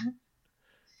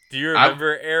 Do you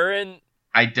remember Aaron?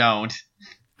 I don't.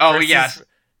 Oh, Chris yes.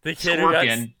 The kid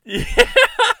Scorpion. who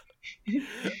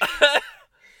got...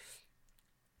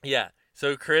 Yeah.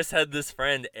 So Chris had this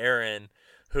friend, Aaron,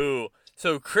 who...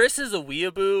 So Chris is a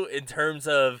weeaboo in terms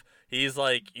of he's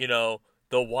like, the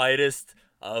whitest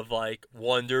of like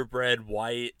Wonder Bread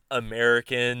white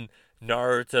American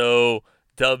Naruto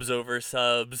dubs over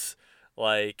subs,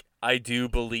 like I do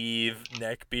believe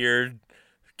neckbeard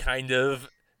kind of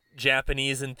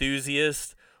Japanese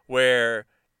enthusiast, where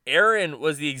Aaron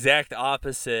was the exact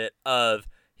opposite of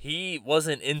he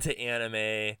wasn't into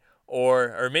anime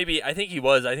or maybe I think he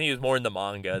was more into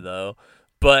manga though,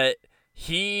 but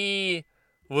he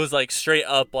was like straight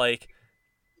up like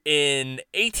in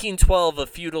 1812 of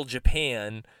feudal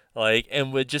Japan, like,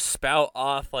 and would just spout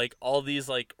off like all these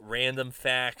like random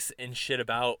facts and shit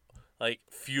about like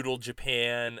feudal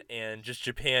Japan and just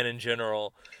Japan in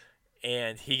general.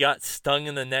 And he got stung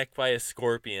in the neck by a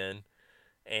scorpion,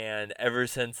 and ever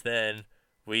since then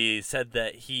we said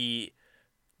that he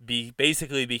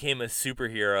basically became a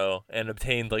superhero and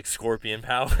obtained like scorpion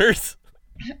powers.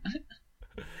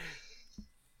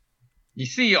 You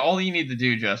see, all you need to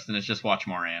do, Justin, is just watch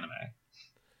more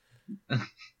anime.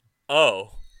 Oh.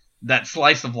 That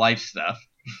slice of life stuff.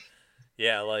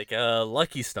 Yeah, like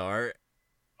Lucky Star.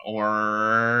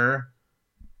 Or...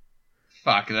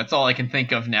 Fuck, that's all I can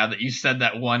think of now that you said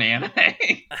that one anime.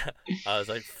 I was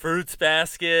like, Fruits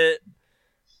Basket.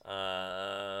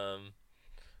 I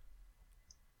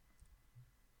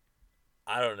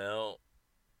don't know.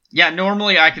 Yeah,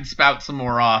 normally I could spout some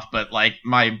more off, but like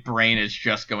my brain is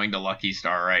just going to Lucky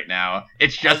Star right now.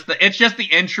 It's just the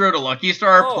intro to Lucky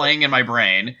Star playing in my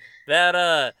brain.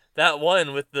 That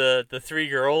one with the 3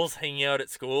 girls hanging out at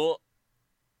school.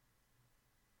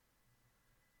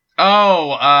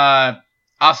 Oh,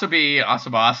 Asobi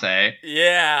Asobase.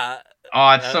 Yeah.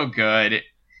 Oh, it's so good.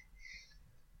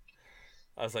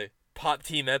 I was like, Pop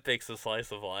Team Epic's a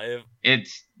slice of life. It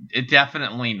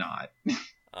definitely not.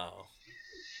 Oh.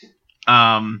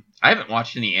 I haven't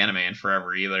watched any anime in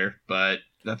forever either, but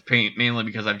that's mainly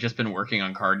because I've just been working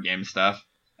on card game stuff.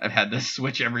 I've had to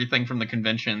switch everything from the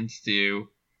conventions to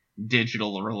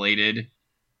digital related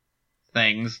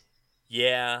things.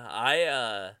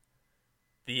 Yeah,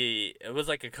 it was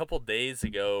like a couple days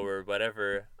ago or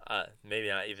whatever, maybe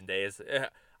not even days.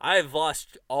 I've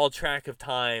lost all track of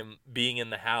time being in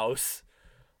the house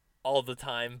all the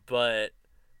time, but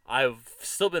I've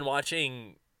still been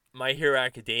watching My Hero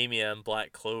Academia and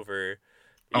Black Clover.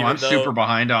 Oh, I'm super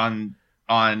behind on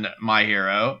My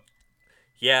Hero.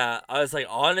 Yeah, I was like,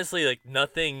 honestly, like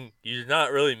nothing, you're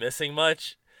not really missing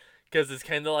much, because it's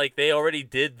kind of like they already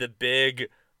did the big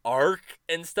arc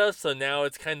and stuff, so now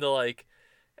it's kind of like,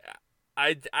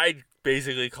 I'd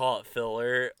basically call it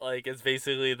filler. Like, it's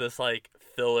basically this like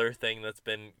filler thing that's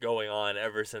been going on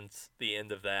ever since the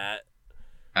end of that.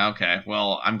 Okay,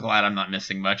 well, I'm glad I'm not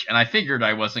missing much, and I figured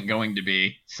I wasn't going to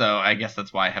be, so I guess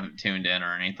that's why I haven't tuned in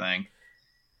or anything.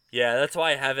 Yeah, that's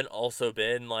why I haven't also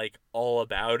been like all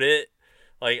about it.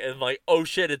 Like and like, oh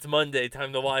shit, it's Monday,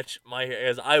 time to watch My Hero.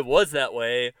 As I was that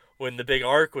way when the big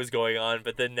arc was going on,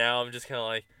 but then now I'm just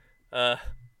kind of uh,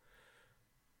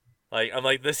 like I'm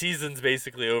like the season's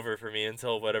basically over for me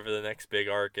until whatever the next big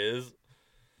arc is.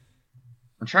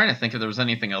 I'm trying to think if there was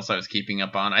anything else I was keeping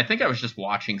up on. I think I was just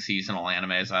watching seasonal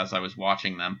animes as I was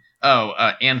watching them. Oh,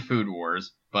 and Food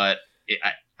Wars, but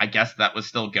I guess that was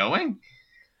still going?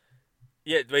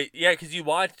 Yeah, wait, yeah, because you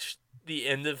watched the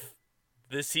end of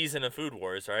this season of Food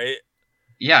Wars, right?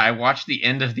 Yeah, I watched the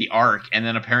end of the arc, and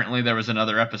then apparently there was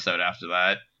another episode after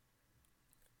that.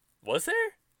 Was there?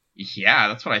 Yeah,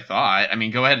 that's what I thought. I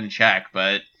mean, go ahead and check,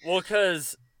 but Well,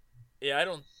 cause yeah, I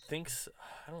don't think so.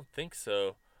 I don't think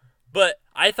so. But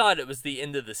I thought it was the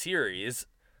end of the series.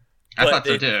 I But thought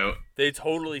so too, they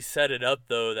totally set it up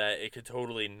though that it could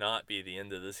totally not be the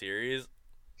end of the series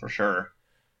for sure.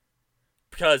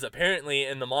 because apparently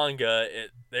in the manga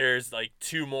there's like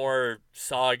two more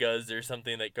sagas or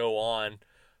something that go on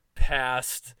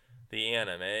past the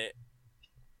anime.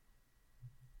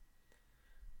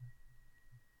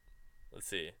 Let's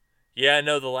see. Yeah,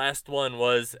 no, the last one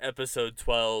was episode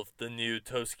 12, the new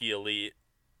Toski Elite.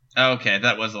 Okay,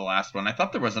 that was the last one. I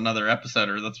thought there was another episode,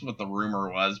 or that's what the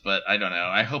rumor was, but I don't know.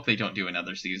 I hope they don't do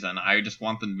another season. I just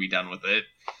want them to be done with it.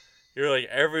 You're like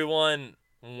everyone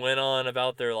went on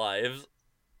about their lives.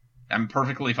 I'm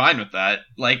perfectly fine with that.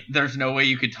 Like, there's no way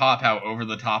you could top how over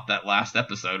the top that last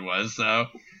episode was, so.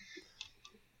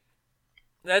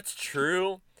 That's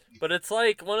true, but it's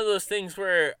like one of those things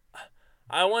where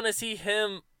I want to see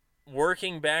him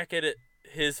working back at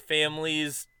his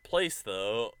family's place,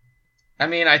 though. I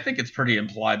mean, I think it's pretty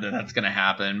implied that that's going to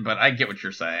happen, but I get what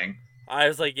you're saying. I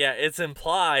was like, yeah, it's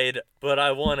implied, but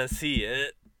I want to see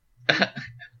it.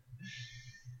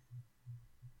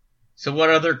 So,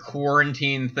 what other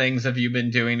quarantine things have you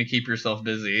been doing to keep yourself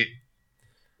busy?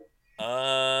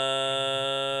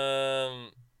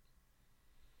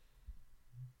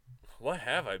 What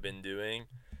have I been doing?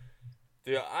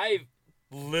 Dude, I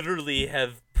literally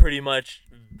have pretty much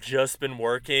just been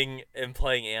working and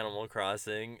playing Animal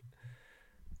Crossing.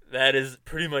 That is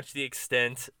pretty much the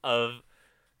extent of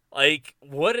like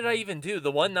what did I even do?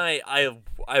 The one night I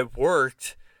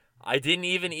worked, I didn't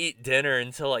even eat dinner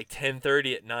until like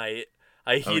 10:30 at night.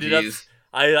 I Oh, heated up. geez.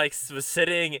 I like was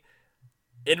sitting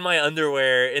in my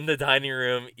underwear in the dining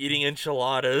room eating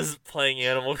enchiladas, playing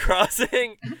Animal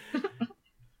Crossing.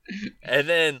 And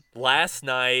then last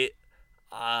night,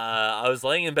 I was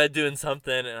laying in bed doing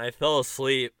something and I fell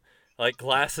asleep, like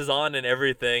glasses on and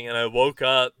everything, and I woke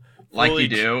up Like fully you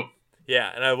do.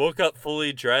 yeah, and I woke up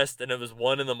fully dressed, and it was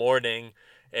 1 a.m,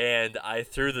 and I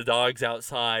threw the dogs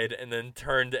outside, and then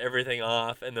turned everything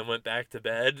off, and then went back to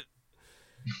bed.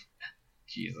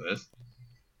 Jesus.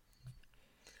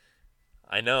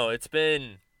 I know it's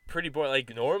been pretty boring.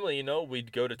 Like normally,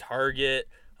 we'd go to Target.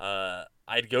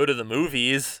 I'd go to the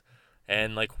movies,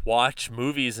 and like watch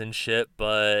movies and shit.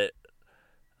 But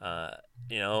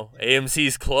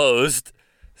AMC's closed,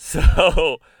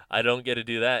 so I don't get to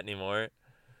do that anymore.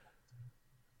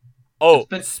 Oh,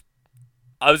 It's been.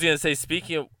 I was gonna say.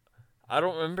 Speaking of, I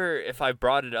don't remember if I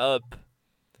brought it up.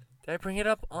 Did I bring it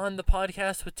up on the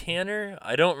podcast with Tanner?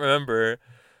 I don't remember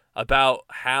about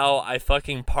how I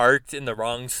fucking parked in the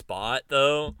wrong spot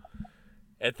though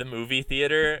at the movie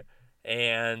theater,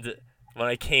 and when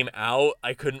I came out,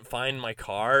 I couldn't find my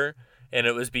car, and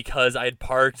it was because I'd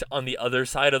parked on the other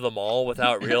side of the mall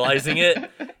without realizing it,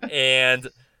 and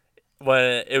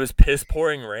when it was piss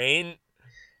pouring rain,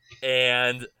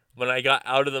 and when I got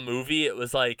out of the movie, it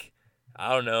was like,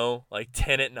 I don't know, like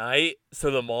 10 at night,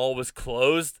 so the mall was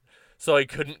closed. So I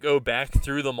couldn't go back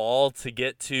through the mall to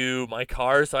get to my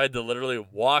car, so I had to literally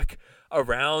walk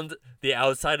around the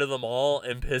outside of the mall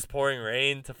in piss pouring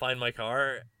rain to find my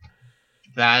car.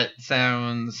 That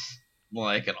sounds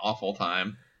like an awful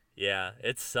time. Yeah,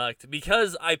 it sucked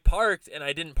because I parked and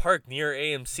I didn't park near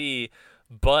AMC,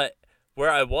 but where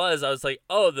I was like,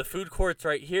 oh, the food court's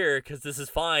right here because this is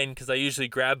fine because I usually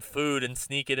grab food and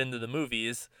sneak it into the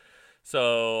movies.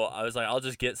 So I was like, I'll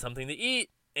just get something to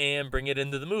eat and bring it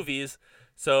into the movies.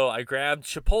 So I grabbed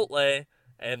Chipotle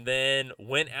and then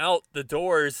went out the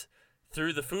doors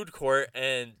through the food court,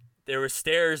 and there were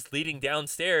stairs leading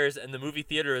downstairs, and the movie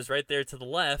theater is right there to the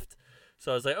left.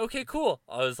 So I was like, okay, cool.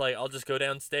 I was like, I'll just go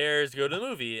downstairs, go to the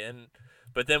movie.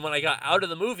 But then when I got out of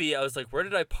the movie, I was like, where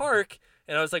did I park?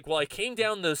 And I was like, well, I came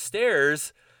down those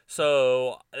stairs,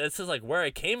 so this is like where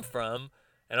I came from.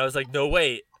 And I was like, no,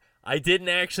 wait. I didn't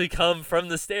actually come from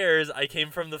the stairs. I came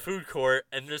from the food court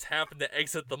and just happened to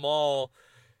exit the mall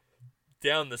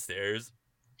down the stairs.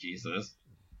 Jesus.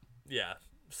 Yeah,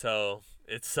 so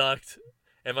it sucked,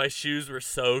 and my shoes were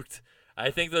soaked.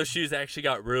 I think those shoes actually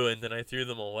got ruined, and I threw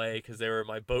them away because they were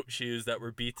my boat shoes that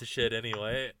were beat to shit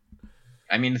anyway.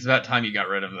 I mean, it's about time you got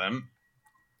rid of them.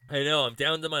 I know, I'm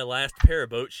down to my last pair of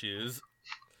boat shoes.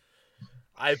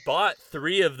 I bought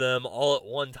 3 of them all at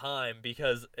one time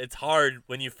because it's hard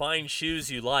when you find shoes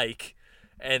you like,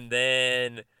 and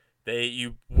then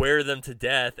you wear them to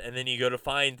death, and then you go to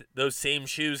find those same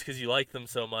shoes because you like them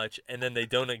so much, and then they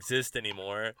don't exist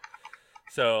anymore.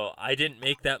 So I didn't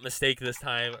make that mistake this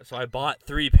time. So I bought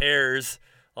 3 pairs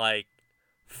like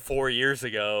 4 years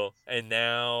ago, and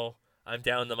now I'm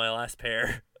down to my last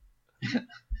pair.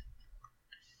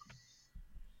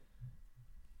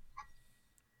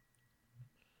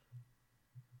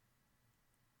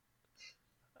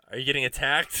 Are you getting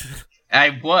attacked?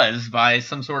 I was by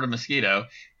some sort of mosquito.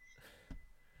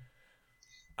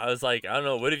 I was like, I don't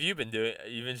know. What have you been doing?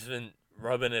 You've just been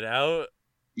rubbing it out?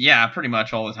 Yeah, pretty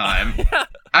much all the time. Yeah.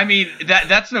 I mean,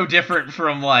 that's no different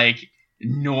from like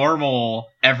normal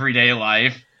everyday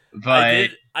life. But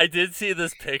I did see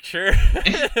this picture.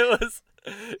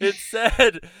 It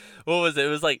said, what was it? It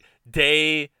was like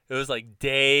day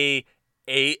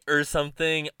 8 or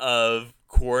something of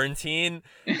quarantine,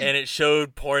 and it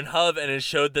showed Pornhub, and it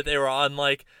showed that they were on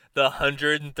like the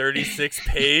 136th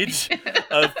page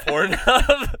of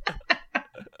Pornhub.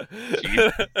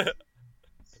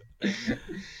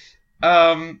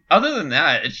 Other than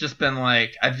that, it's just been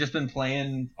like I've just been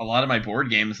playing a lot of my board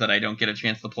games that I don't get a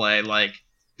chance to play. Like,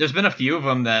 there's been a few of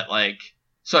them that like.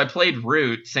 So I played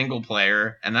Root single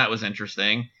player, and that was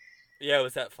interesting. Yeah,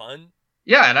 was that fun?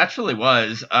 Yeah, it actually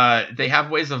was. They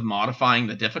have ways of modifying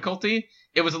the difficulty.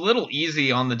 It was a little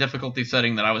easy on the difficulty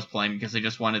setting that I was playing because I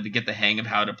just wanted to get the hang of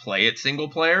how to play it single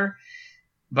player.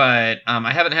 But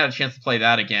I haven't had a chance to play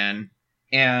that again.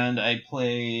 And I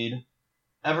played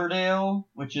Everdale,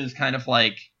 which is kind of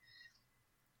like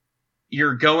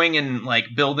you're going and like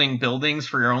building buildings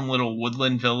for your own little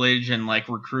woodland village and like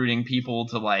recruiting people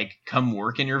to like come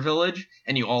work in your village,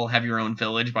 and you all have your own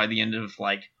village by the end of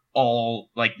like all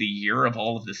like the year of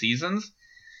all of the seasons.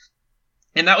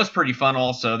 And that was pretty fun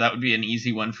also. That would be an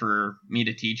easy one for me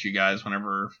to teach you guys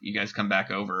whenever you guys come back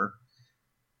over.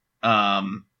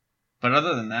 But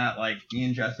other than that, like, me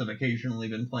and Jess have occasionally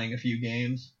been playing a few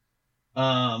games.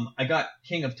 I got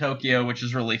King of Tokyo, which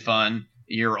is really fun.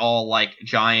 You're all like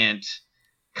giant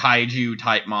kaiju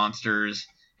type monsters,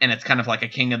 and it's kind of like a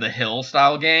King of the Hill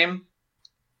style game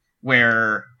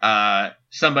where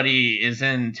somebody is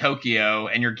in Tokyo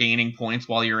and you're gaining points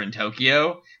while you're in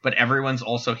Tokyo, but everyone's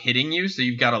also hitting you, so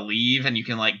you've got to leave and you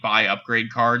can like buy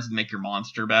upgrade cards and make your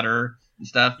monster better and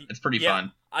stuff. It's pretty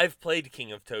fun. I've played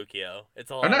King of Tokyo. It's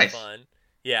a lot nice. of fun.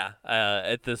 Yeah,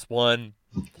 at this one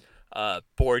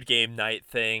board game night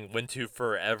thing went to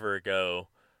forever ago.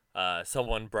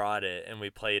 Someone brought it and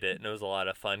we played it, and it was a lot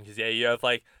of fun because you have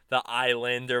like the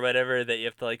island or whatever that you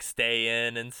have to like stay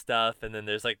in and stuff, and then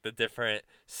there's like the different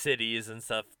cities and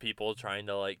stuff people trying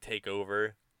to like take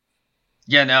over.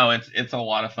 Yeah, no, it's a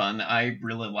lot of fun. I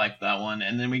really like that one.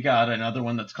 And then we got another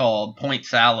one that's called Point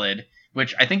Salad,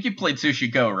 which I think you played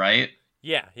Sushi Go, right?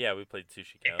 Yeah, we played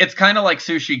Sushi Go. It's kind of like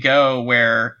Sushi Go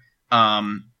where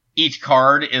each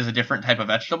card is a different type of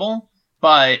vegetable,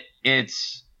 but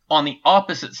it's on the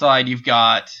opposite side. You've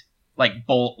got like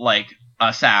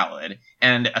a salad,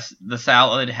 and the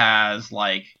salad has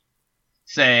like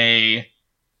say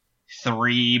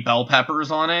 3 bell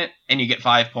peppers on it, and you get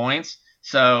 5 points.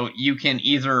 So you can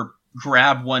either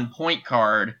grab 1 point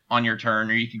card on your turn,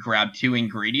 or you can grab 2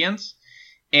 ingredients.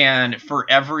 And for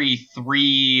every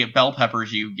 3 bell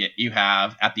peppers you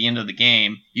have at the end of the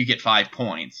game, you get 5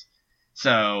 points.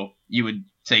 So you would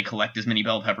say collect as many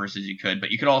bell peppers as you could,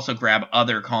 but you could also grab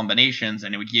other combinations,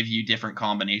 and it would give you different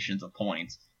combinations of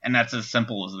points. And that's as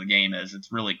simple as the game is.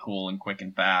 It's really cool and quick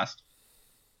and fast.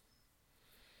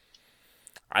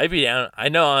 I'd be down. I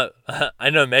know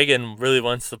Megan really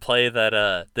wants to play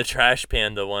that the Trash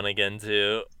Panda one again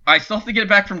too. I still have to get it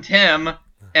back from Tim,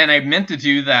 and I meant to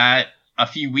do that a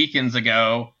few weekends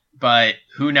ago, but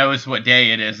who knows what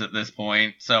day it is at this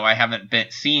point, so I haven't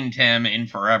seen Tim in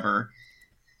forever.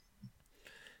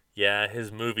 Yeah,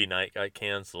 his movie night got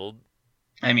canceled.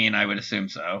 I mean, I would assume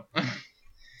so.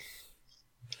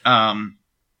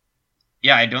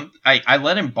 Yeah, I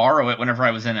let him borrow it whenever I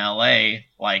was in LA,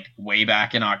 like way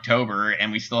back in October,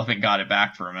 and we still haven't got it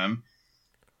back from him.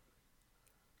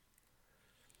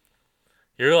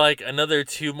 You're like another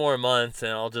 2 more months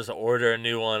and I'll just order a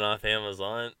new one off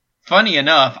Amazon. funny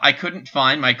enough, I couldn't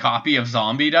find my copy of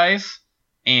Zombie Dice,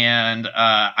 and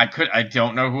I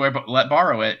don't know who I let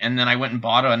borrow it, and then I went and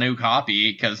bought a new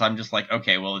copy because I'm just like,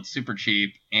 okay, well, it's super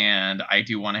cheap, and I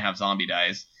do want to have Zombie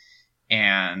Dice,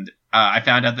 and I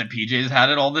found out that PJ's had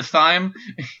it all this time.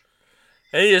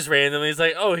 And he just randomly is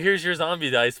like, oh, here's your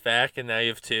Zombie Dice back, and now you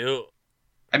have 2.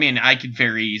 I mean, I could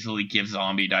very easily give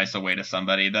Zombie Dice away to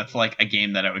somebody. That's like a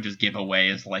game that I would just give away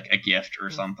as like a gift or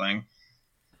something.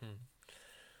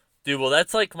 Dude, well,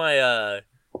 that's like my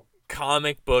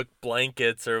comic book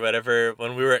blankets or whatever.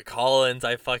 When we were at Collins,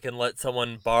 I fucking let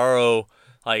someone borrow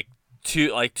like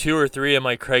two or three of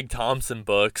my Craig Thompson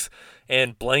books,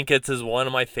 and blankets is one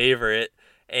of my favorite.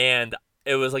 And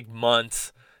it was like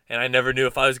months, and I never knew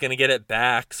if I was gonna get it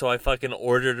back, so I fucking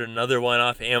ordered another one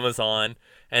off Amazon,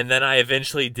 and then I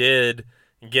eventually did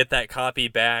get that copy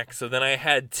back. So then I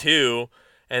had 2.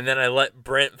 And then I let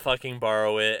Brent fucking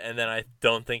borrow it, and then I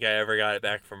don't think I ever got it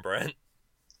back from Brent.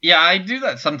 Yeah, I do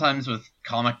that sometimes with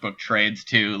comic book trades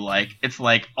too. Like, it's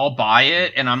like, I'll buy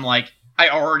it, and I'm like, I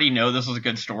already know this is a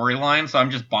good storyline, so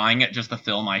I'm just buying it just to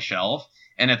fill my shelf.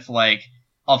 And it's like,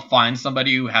 I'll find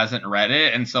somebody who hasn't read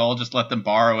it, and so I'll just let them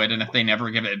borrow it, and if they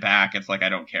never give it back, it's like, I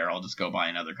don't care, I'll just go buy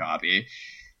another copy.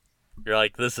 You're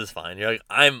like, this is fine. You're like,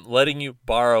 I'm letting you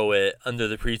borrow it under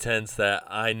the pretense that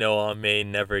I know I may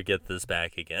never get this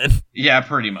back again. Yeah,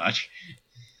 pretty much.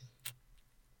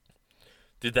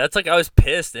 Dude, that's like, I was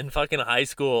pissed in fucking high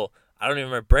school. I don't even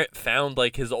remember. Brent found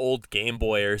like his old Game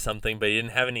Boy or something, but he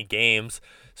didn't have any games.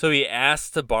 So he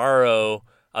asked to borrow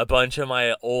a bunch of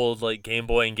my old like Game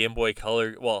Boy and Game Boy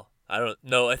Color. Well, I don't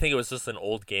know. I think it was just an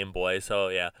old Game Boy. So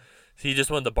yeah. So he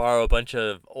just wanted to borrow a bunch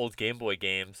of old Game Boy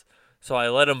games. So I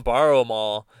let him borrow them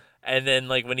all, and then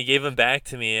like when he gave them back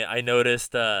to me, I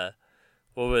noticed what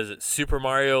was it, Super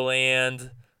Mario Land?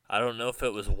 I don't know if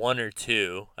it was 1 or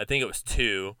 2. I think it was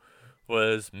 2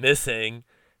 was missing,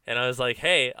 and I was like,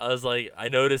 hey, I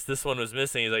noticed this one was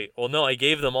missing. He's like, well, no, I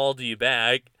gave them all to you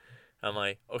back. I'm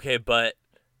like, okay, but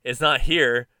it's not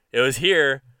here. It was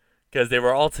here because they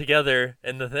were all together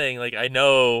in the thing. Like, I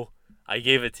know I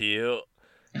gave it to you.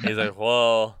 He's like,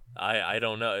 well, I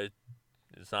don't know.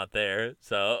 It's not there.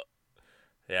 So,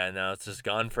 yeah, now it's just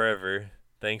gone forever.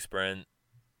 Thanks, Brent.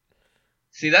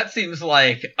 See, that seems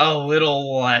like a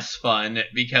little less fun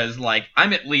because, like,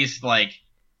 I'm at least, like,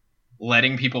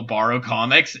 letting people borrow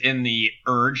comics in the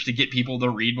urge to get people to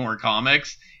read more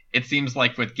comics. It seems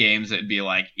like with games, it'd be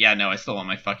like, yeah, no, I still want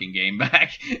my fucking game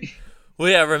back. Well,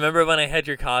 yeah, remember when I had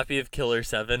your copy of Killer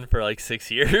 7 for like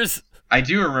 6 years? I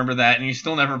do remember that, and you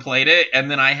still never played it, and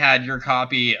then I had your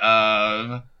copy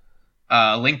of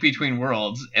Link Between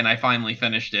Worlds, and I finally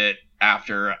finished it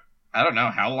after, I don't know,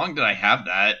 how long did I have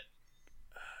that?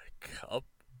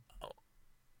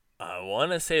 I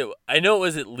want to say, I know it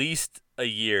was at least a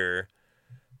year,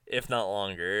 if not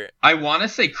longer. I want to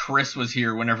say Chris was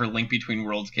here whenever Link Between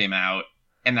Worlds came out,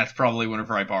 and that's probably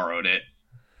whenever I borrowed it.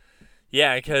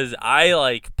 Yeah, because I,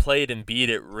 like, played and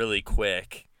beat it really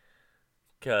quick,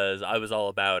 because I was all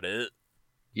about it.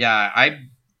 Yeah,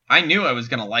 I knew I was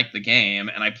going to like the game,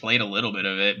 and I played a little bit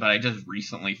of it, but I just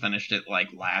recently finished it, like,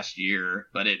 last year,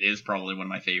 but it is probably one of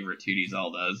my favorite 2D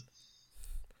Zeldas.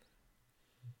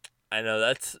 I know,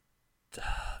 that's...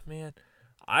 Man,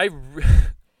 I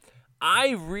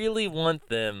really want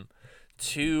them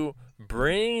to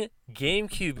bring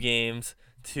GameCube games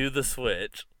to the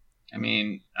Switch. I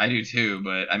mean, I do too,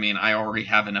 but I mean, I already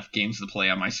have enough games to play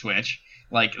on my Switch.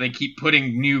 Like, they keep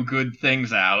putting new good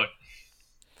things out.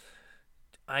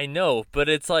 I know, but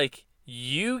it's like,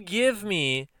 you give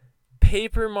me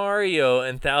Paper Mario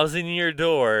and Thousand Year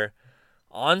Door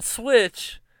on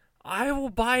Switch, I will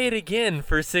buy it again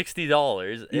for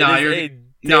 $60.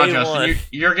 No, Justin,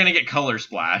 you're gonna get Color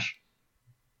Splash.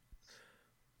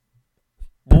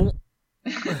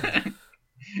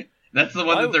 That's the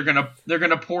one that they're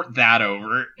gonna port that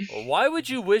over. Why would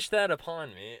you wish that upon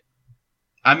me?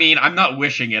 I mean, I'm not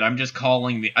wishing it. I'm just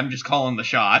calling the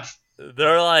shots.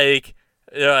 They're like,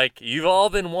 you've all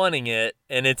been wanting it,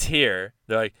 and it's here.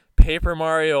 They're like, Paper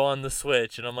Mario on the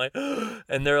Switch, and I'm like,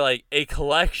 and they're like, a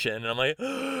collection, and I'm like,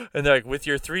 and they're like, with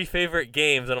your 3 favorite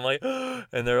games, and I'm like,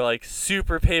 and they're like,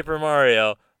 Super Paper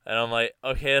Mario, and I'm like,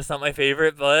 okay, that's not my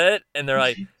favorite, but, and they're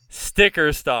like,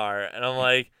 Sticker Star, and I'm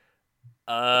like,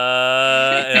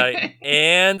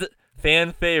 and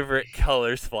fan favorite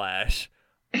Color Splash,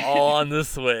 all on the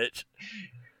Switch,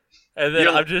 and then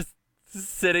I'm just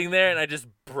sitting there, and I just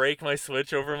break my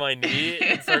Switch over my knee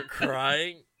and start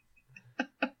crying.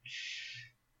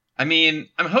 I mean,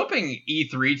 I'm hoping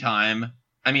E3 time.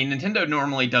 I mean, Nintendo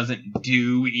normally doesn't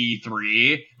do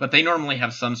E3, but they normally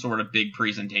have some sort of big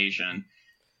presentation.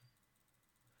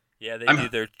 Yeah, they I'm, do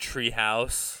their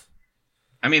treehouse.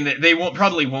 I mean, they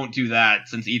probably won't do that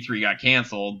since E3 got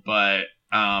canceled, but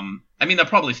I mean, they'll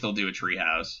probably still do a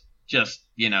treehouse, just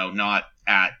not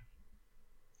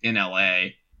in LA.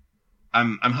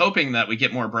 I'm hoping that we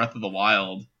get more Breath of the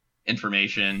Wild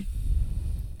information.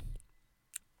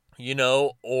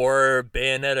 Or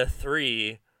Bayonetta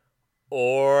 3,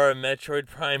 or Metroid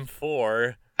Prime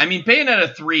 4. I mean,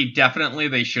 Bayonetta 3, definitely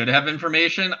they should have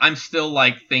information. I'm still,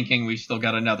 thinking we still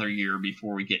got another year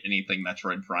before we get anything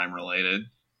Metroid Prime related.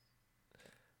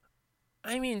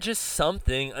 I mean, just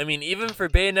something. I mean, even for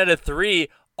Bayonetta 3,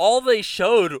 all they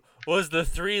showed was the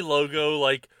 3 logo,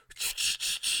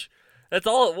 that's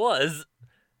all it was.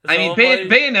 I mean,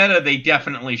 Bayonetta, they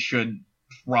definitely should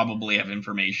probably have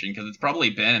information, because it's probably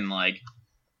been, I'm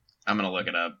gonna look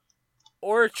it up.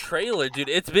 Or a trailer, dude.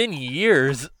 It's been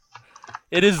years.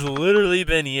 It has literally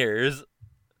been years.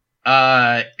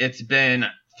 It's been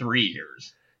 3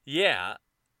 years. Yeah.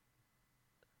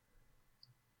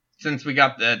 Since we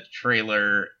got the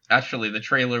trailer. Actually, the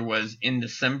trailer was in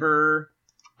December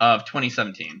of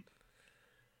 2017.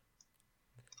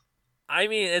 I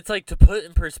mean, it's to put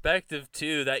in perspective,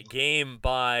 too, that game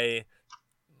by,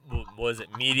 was it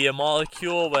Media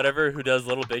Molecule, whatever, who does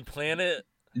Little Big Planet?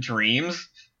 Dreams?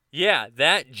 Yeah,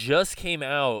 that just came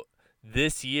out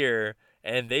this year,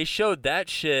 and they showed that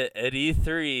shit at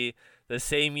E3 the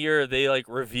same year they,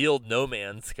 revealed No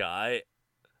Man's Sky.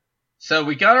 So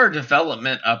we got our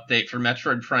development update for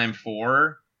Metroid Prime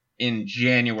 4 in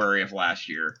January of last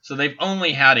year. So they've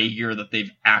only had a year that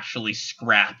they've actually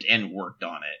scrapped and worked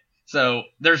on it. So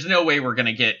there's no way we're going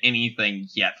to get anything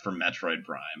yet from Metroid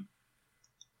Prime.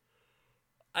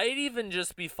 I'd even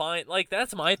just be fine.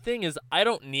 That's my thing, is I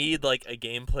don't need, a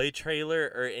gameplay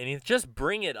trailer or anything. Just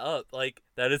bring it up,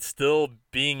 that it's still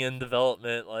being in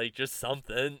development, just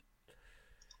something.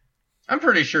 I'm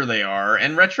pretty sure they are,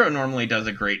 and Retro normally does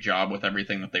a great job with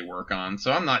everything that they work on,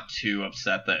 so I'm not too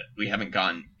upset that we haven't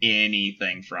gotten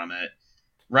anything from it.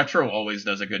 Retro always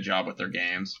does a good job with their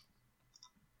games.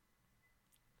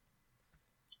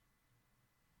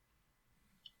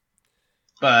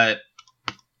 But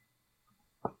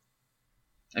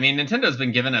I mean, Nintendo's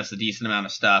been giving us a decent amount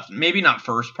of stuff. Maybe not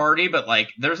first party, but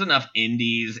there's enough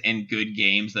indies and good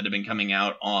games that have been coming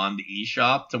out on the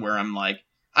eShop to where I'm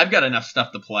I've got enough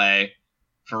stuff to play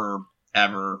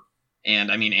forever.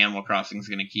 And I mean, Animal Crossing is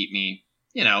going to keep me,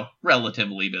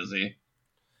 relatively busy.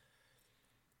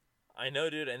 I know,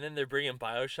 dude. And then they're bringing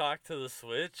BioShock to the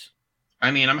Switch. I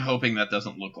mean, I'm hoping that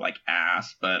doesn't look like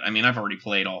ass, but I mean, I've already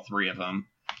played all 3 of them.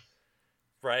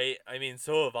 Right. I mean,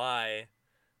 so have I.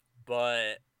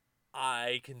 But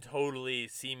I can totally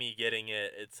see me getting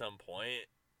it at some point.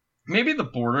 Maybe the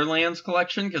Borderlands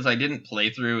collection, because I didn't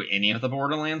play through any of the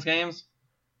Borderlands games.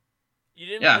 You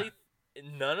didn't play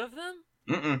none of them?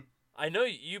 Mm-mm. I know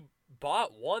you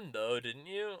bought one, though, didn't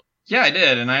you? Yeah, I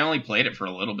did, and I only played it for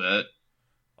a little bit.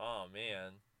 Oh,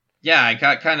 man. Yeah, I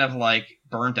got kind of,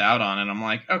 burnt out on it. I'm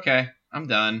like, okay, I'm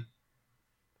done.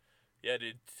 Yeah,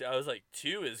 dude, I was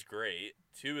 2 is great.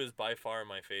 2 is by far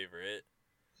my favorite.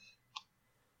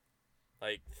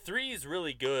 3 is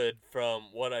really good from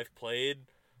what I've played,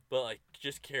 but,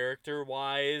 just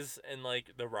character-wise and,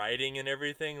 the writing and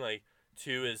everything,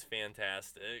 2 is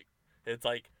fantastic. It's,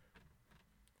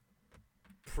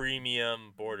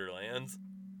 premium Borderlands.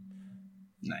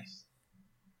 Nice.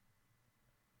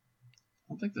 I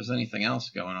don't think there's anything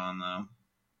else going on, though.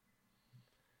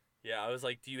 Yeah, I was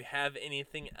do you have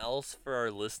anything else for our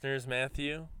listeners,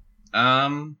 Matthew?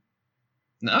 Not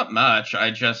much. I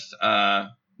just,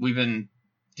 we've been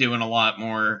doing a lot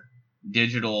more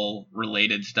digital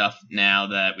related stuff now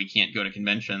that we can't go to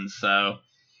conventions, so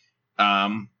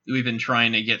we've been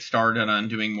trying to get started on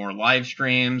doing more live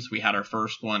streams. We had our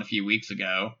first one a few weeks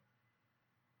ago,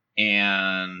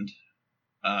 and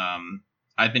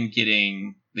I've been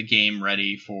getting the game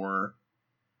ready for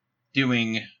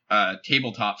doing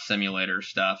tabletop simulator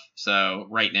stuff. So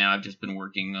right now I've just been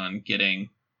working on getting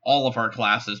all of our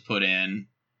classes put in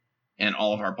and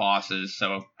all of our bosses,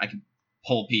 so I can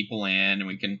pull people in and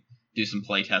we can do some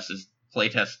playtests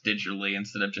digitally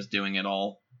instead of just doing it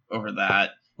all over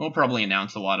that. We'll probably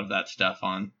announce a lot of that stuff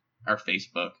on our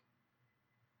Facebook.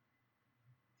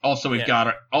 Also, we've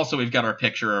got our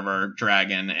picture of our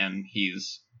dragon, and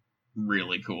he's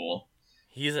really cool.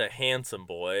 He's a handsome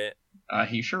boy.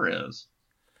 He sure is.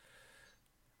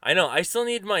 I know. I still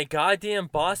need my goddamn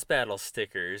boss battle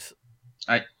stickers.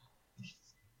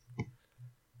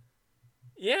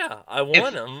 Yeah, I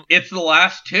want them. It's the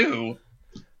last 2.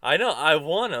 I know. I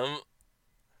want them.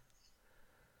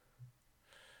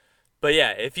 But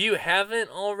yeah, if you haven't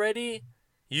already,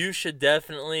 you should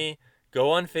definitely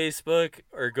go on Facebook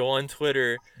or go on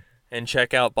Twitter and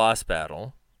check out Boss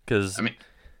Battle, because I mean,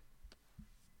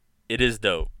 it is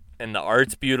dope and the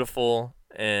art's beautiful,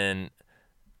 and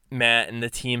Matt and the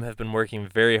team have been working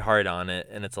very hard on it,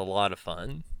 and it's a lot of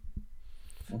fun.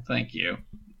 well, thank you.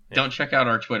 Yeah. Don't check out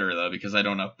our Twitter though, because I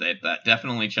don't update that.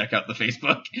 Definitely check out the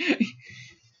Facebook.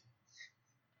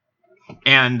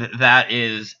 And that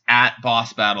is at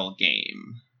Boss Battle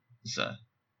Game. So.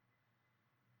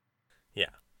 Yeah.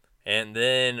 And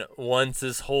then once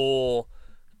this whole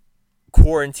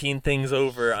quarantine thing's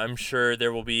over, I'm sure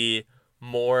there will be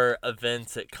more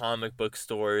events at comic book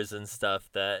stores and stuff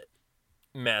that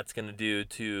Matt's going to do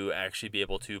to actually be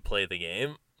able to play the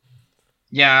game.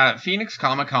 Yeah, Phoenix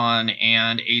Comic Con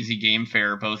and AZ Game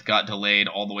Fair both got delayed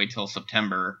all the way till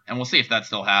September, and we'll see if that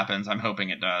still happens. I'm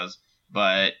hoping it does,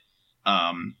 but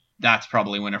that's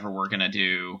probably whenever we're gonna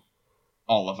do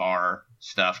all of our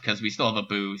stuff, because we still have a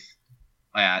booth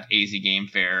at AZ Game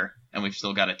Fair, and we've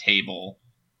still got a table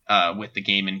with the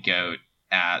Game and Goat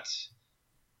at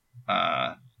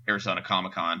Arizona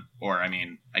Comic Con, or I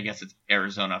mean, I guess it's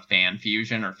Arizona Fan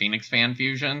Fusion or Phoenix Fan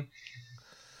Fusion.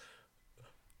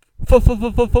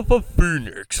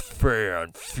 Phoenix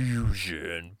Fan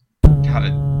Fusion. Got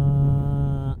it.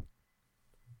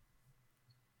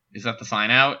 Is that the sign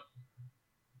out?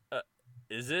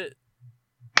 Is it?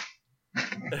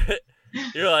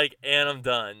 You're like, and I'm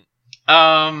done.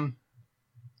 I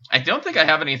don't think I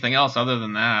have anything else other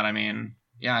than that. I mean,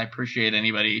 yeah, I appreciate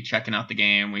anybody checking out the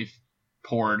game. We've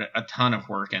poured a ton of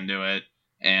work into it,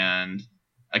 and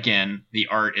again, the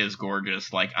art is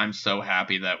gorgeous. Like, I'm so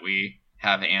happy that we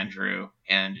have Andrew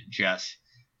and Jess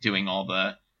doing all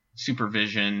the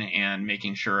supervision and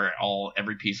making sure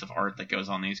every piece of art that goes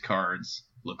on these cards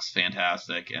looks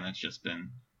fantastic, and it's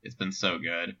been so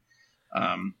good.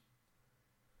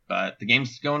 But the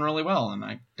game's going really well, and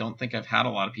I don't think I've had a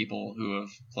lot of people who have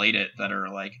played it that are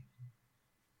like,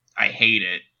 I hate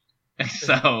it.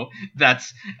 So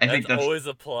I think that's always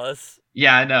a plus.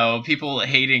 Yeah, I know. People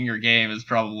hating your game is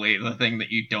probably the thing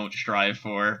that you don't strive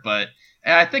for, but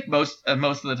I think most of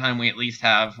the time we at least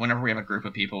have, whenever we have a group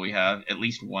of people, we have at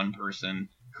least one person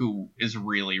who is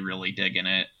really, really digging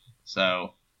it.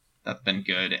 So that's been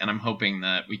good, and I'm hoping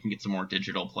that we can get some more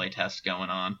digital playtests going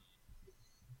on.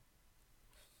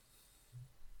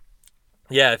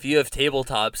 Yeah, if you have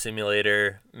Tabletop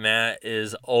Simulator, Matt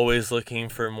is always looking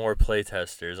for more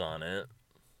playtesters on it.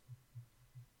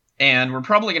 And we're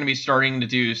probably going to be starting to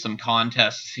do some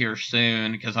contests here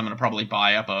soon, because I'm going to probably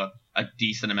buy up a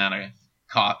decent amount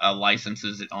of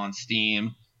licenses on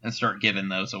Steam and start giving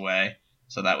those away,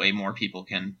 so that way more people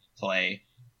can play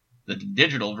the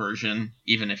digital version,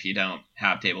 even if you don't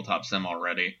have Tabletop Sim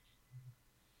already.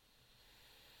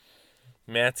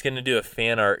 Matt's going to do a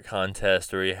fan art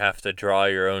contest where you have to draw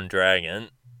your own dragon.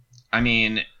 I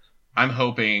mean, I'm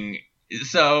hoping...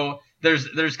 So,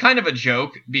 there's kind of a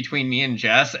joke between me and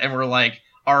Jess, and we're like,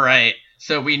 alright,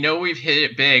 so we know we've hit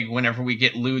it big whenever we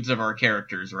get lewds of our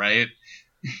characters, right?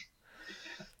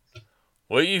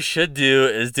 What you should do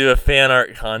is do a fan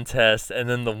art contest, and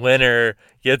then the winner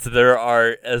gets their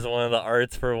art as one of the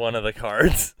arts for one of the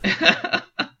cards.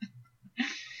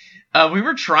 We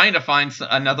were trying to find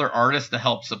another artist to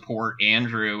help support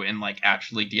Andrew in like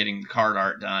actually getting the card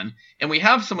art done, and we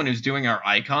have someone who's doing our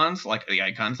icons, like the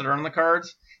icons that are on the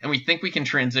cards, and we think we can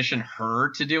transition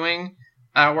her to doing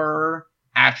our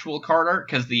actual card art,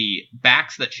 because the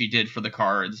backs that she did for the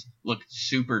cards look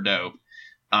super dope.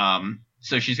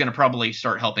 So she's going to probably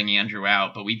start helping Andrew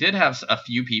out, but we did have a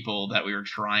few people that we were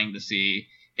trying to see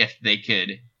if they could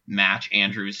match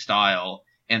Andrew's style.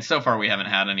 And so far, we haven't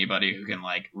had anybody who can,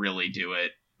 like, really do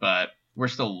it. But we're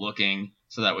still looking,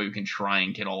 so that way we can try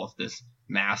and get all of this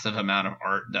massive amount of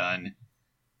art done,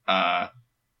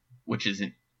 which is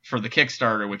for the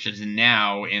Kickstarter, which is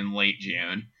now in late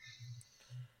June.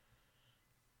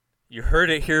 You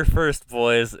heard it here first,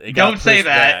 boys. Don't say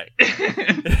that.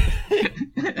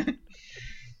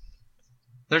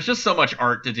 There's just so much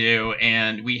art to do,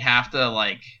 and we have to,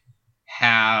 like,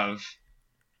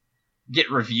 get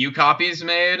review copies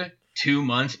made 2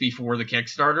 months before the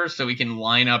Kickstarter, so we can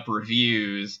line up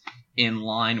reviews in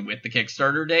line with the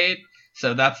Kickstarter date.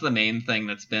 So that's the main thing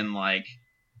that's been, like,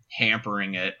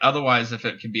 hampering it. Otherwise, if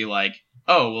it could be like,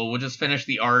 oh, well, we'll just finish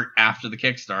the art after the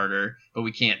Kickstarter, but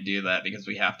we can't do that because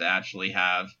we have to actually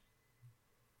have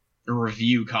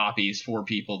review copies for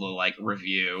people to, like,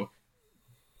 review.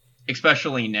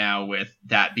 Especially now with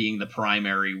that being the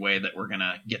primary way that we're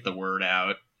gonna get the word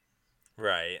out.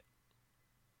 Right.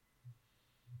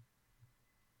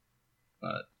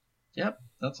 But, yep,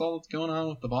 that's all that's going on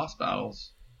with the boss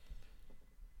battles.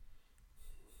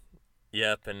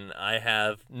 Yep, and I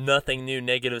have nothing new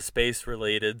negative space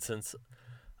related since,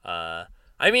 I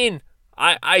mean,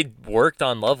 I worked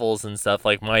on levels and stuff.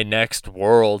 Like, my next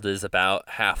world is about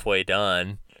halfway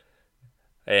done,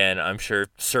 and I'm sure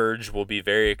Surge will be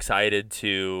very excited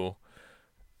to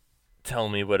tell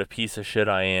me what a piece of shit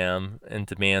I am and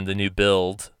demand a new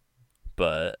build.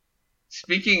 But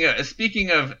speaking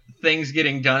of things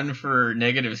getting done for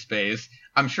negative space,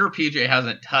 I'm sure PJ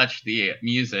hasn't touched the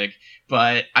music,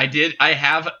 but I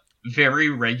have very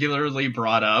regularly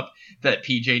brought up that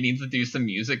PJ needs to do some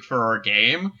music for our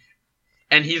game,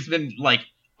 and he's been like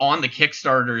on the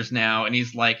Kickstarters now, and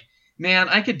he's like, man,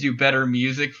 I could do better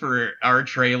music for our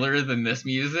trailer than this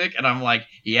music. And I'm like,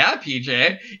 yeah,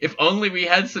 PJ, if only we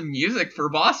had some music for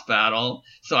Boss Battle.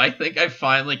 So I think I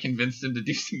finally convinced him to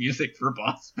do some music for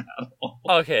Boss Battle.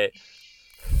 Okay.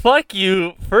 Fuck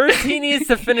you. First, he needs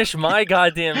to finish my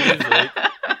goddamn music.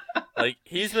 Like,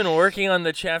 he's been working on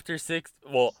the Chapter 6...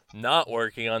 Well, not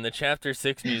working on the Chapter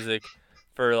 6 music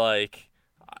for, like...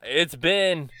 It's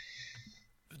been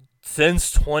since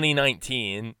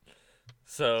 2019.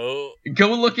 So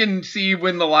go look and see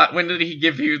when did he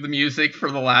give you the music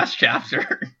for the last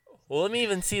chapter? Well, let me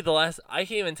even see the last. I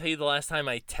can't even tell you the last time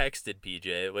I texted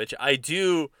PJ, which I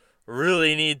do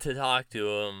really need to talk to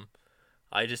him.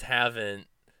 I just haven't,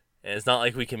 and it's not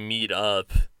like we can meet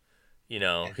up, you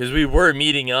know, because we were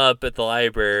meeting up at the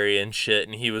library and shit,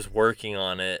 and he was working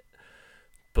on it.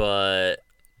 But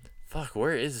fuck,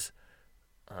 where is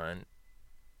on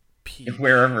P?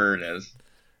 Wherever it is.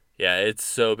 Yeah, it's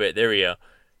so big. There we go.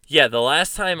 Yeah, the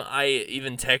last time I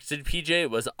even texted PJ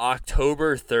was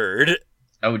October 3rd.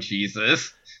 Oh,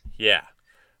 Jesus. Yeah.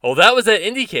 Well, that was at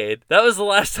Indiecade. That was the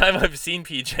last time I've seen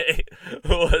PJ.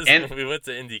 When we went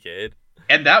to Indiecade.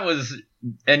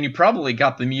 And you probably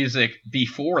got the music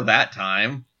before that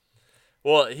time.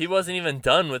 Well, he wasn't even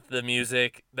done with the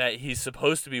music that he's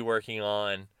supposed to be working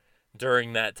on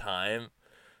during that time.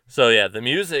 So yeah, the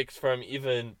music's from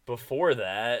even before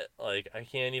that. Like, I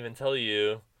can't even tell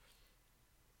you.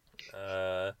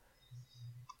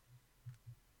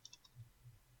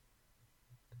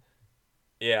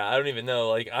 Yeah, I don't even know.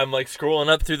 Like, I'm like scrolling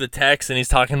up through the text, and he's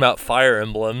talking about Fire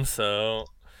Emblem. So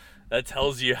that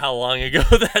tells you how long ago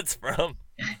that's from.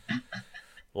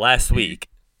 Last week.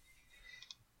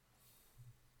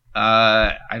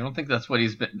 I don't think that's what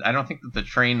he's been. I don't think that's the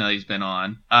train that he's been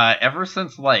on. Ever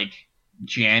since like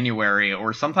January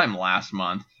or sometime last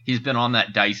month, he's been on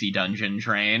that Dicey Dungeon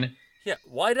train. Yeah,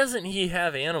 why doesn't he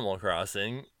have Animal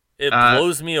Crossing? It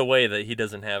blows me away that he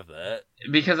doesn't have that.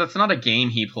 Because it's not a game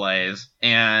he plays,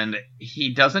 and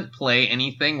he doesn't play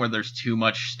anything where there's too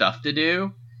much stuff to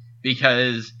do,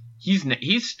 because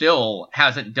he still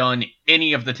hasn't done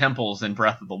any of the temples in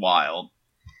Breath of the Wild.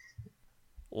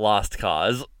 Lost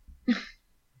cause.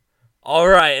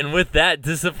 Alright, and with that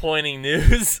disappointing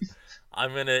news,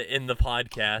 I'm going to end the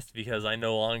podcast because I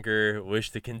no longer wish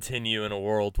to continue in a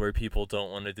world where people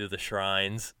don't want to do the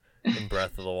shrines in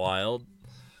Breath of the Wild.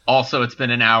 Also, it's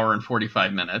been an hour and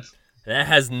 45 minutes. That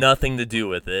has nothing to do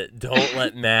with it. Don't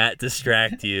let Matt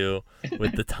distract you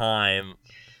with the time.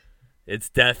 It's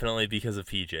definitely because of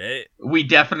PJ. We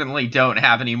definitely don't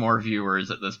have any more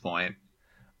viewers at this point.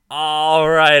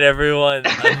 Alright, everyone.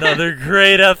 Another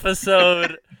great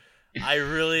episode. I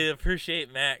really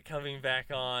appreciate Matt coming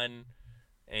back on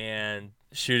and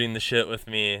shooting the shit with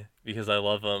me because I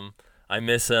love him. I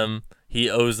miss him. He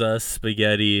owes us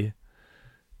spaghetti.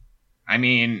 I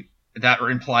mean, that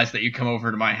implies that you come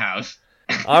over to my house.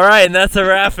 Alright, and that's a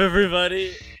wrap,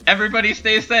 everybody. Everybody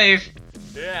stay safe.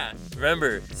 Yeah.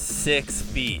 Remember, 6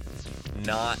 feet,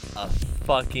 not a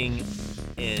fucking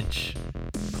inch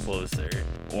closer.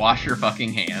 Wash your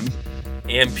fucking hands.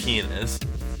 And penis.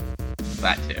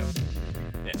 That too.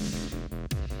 Yeah.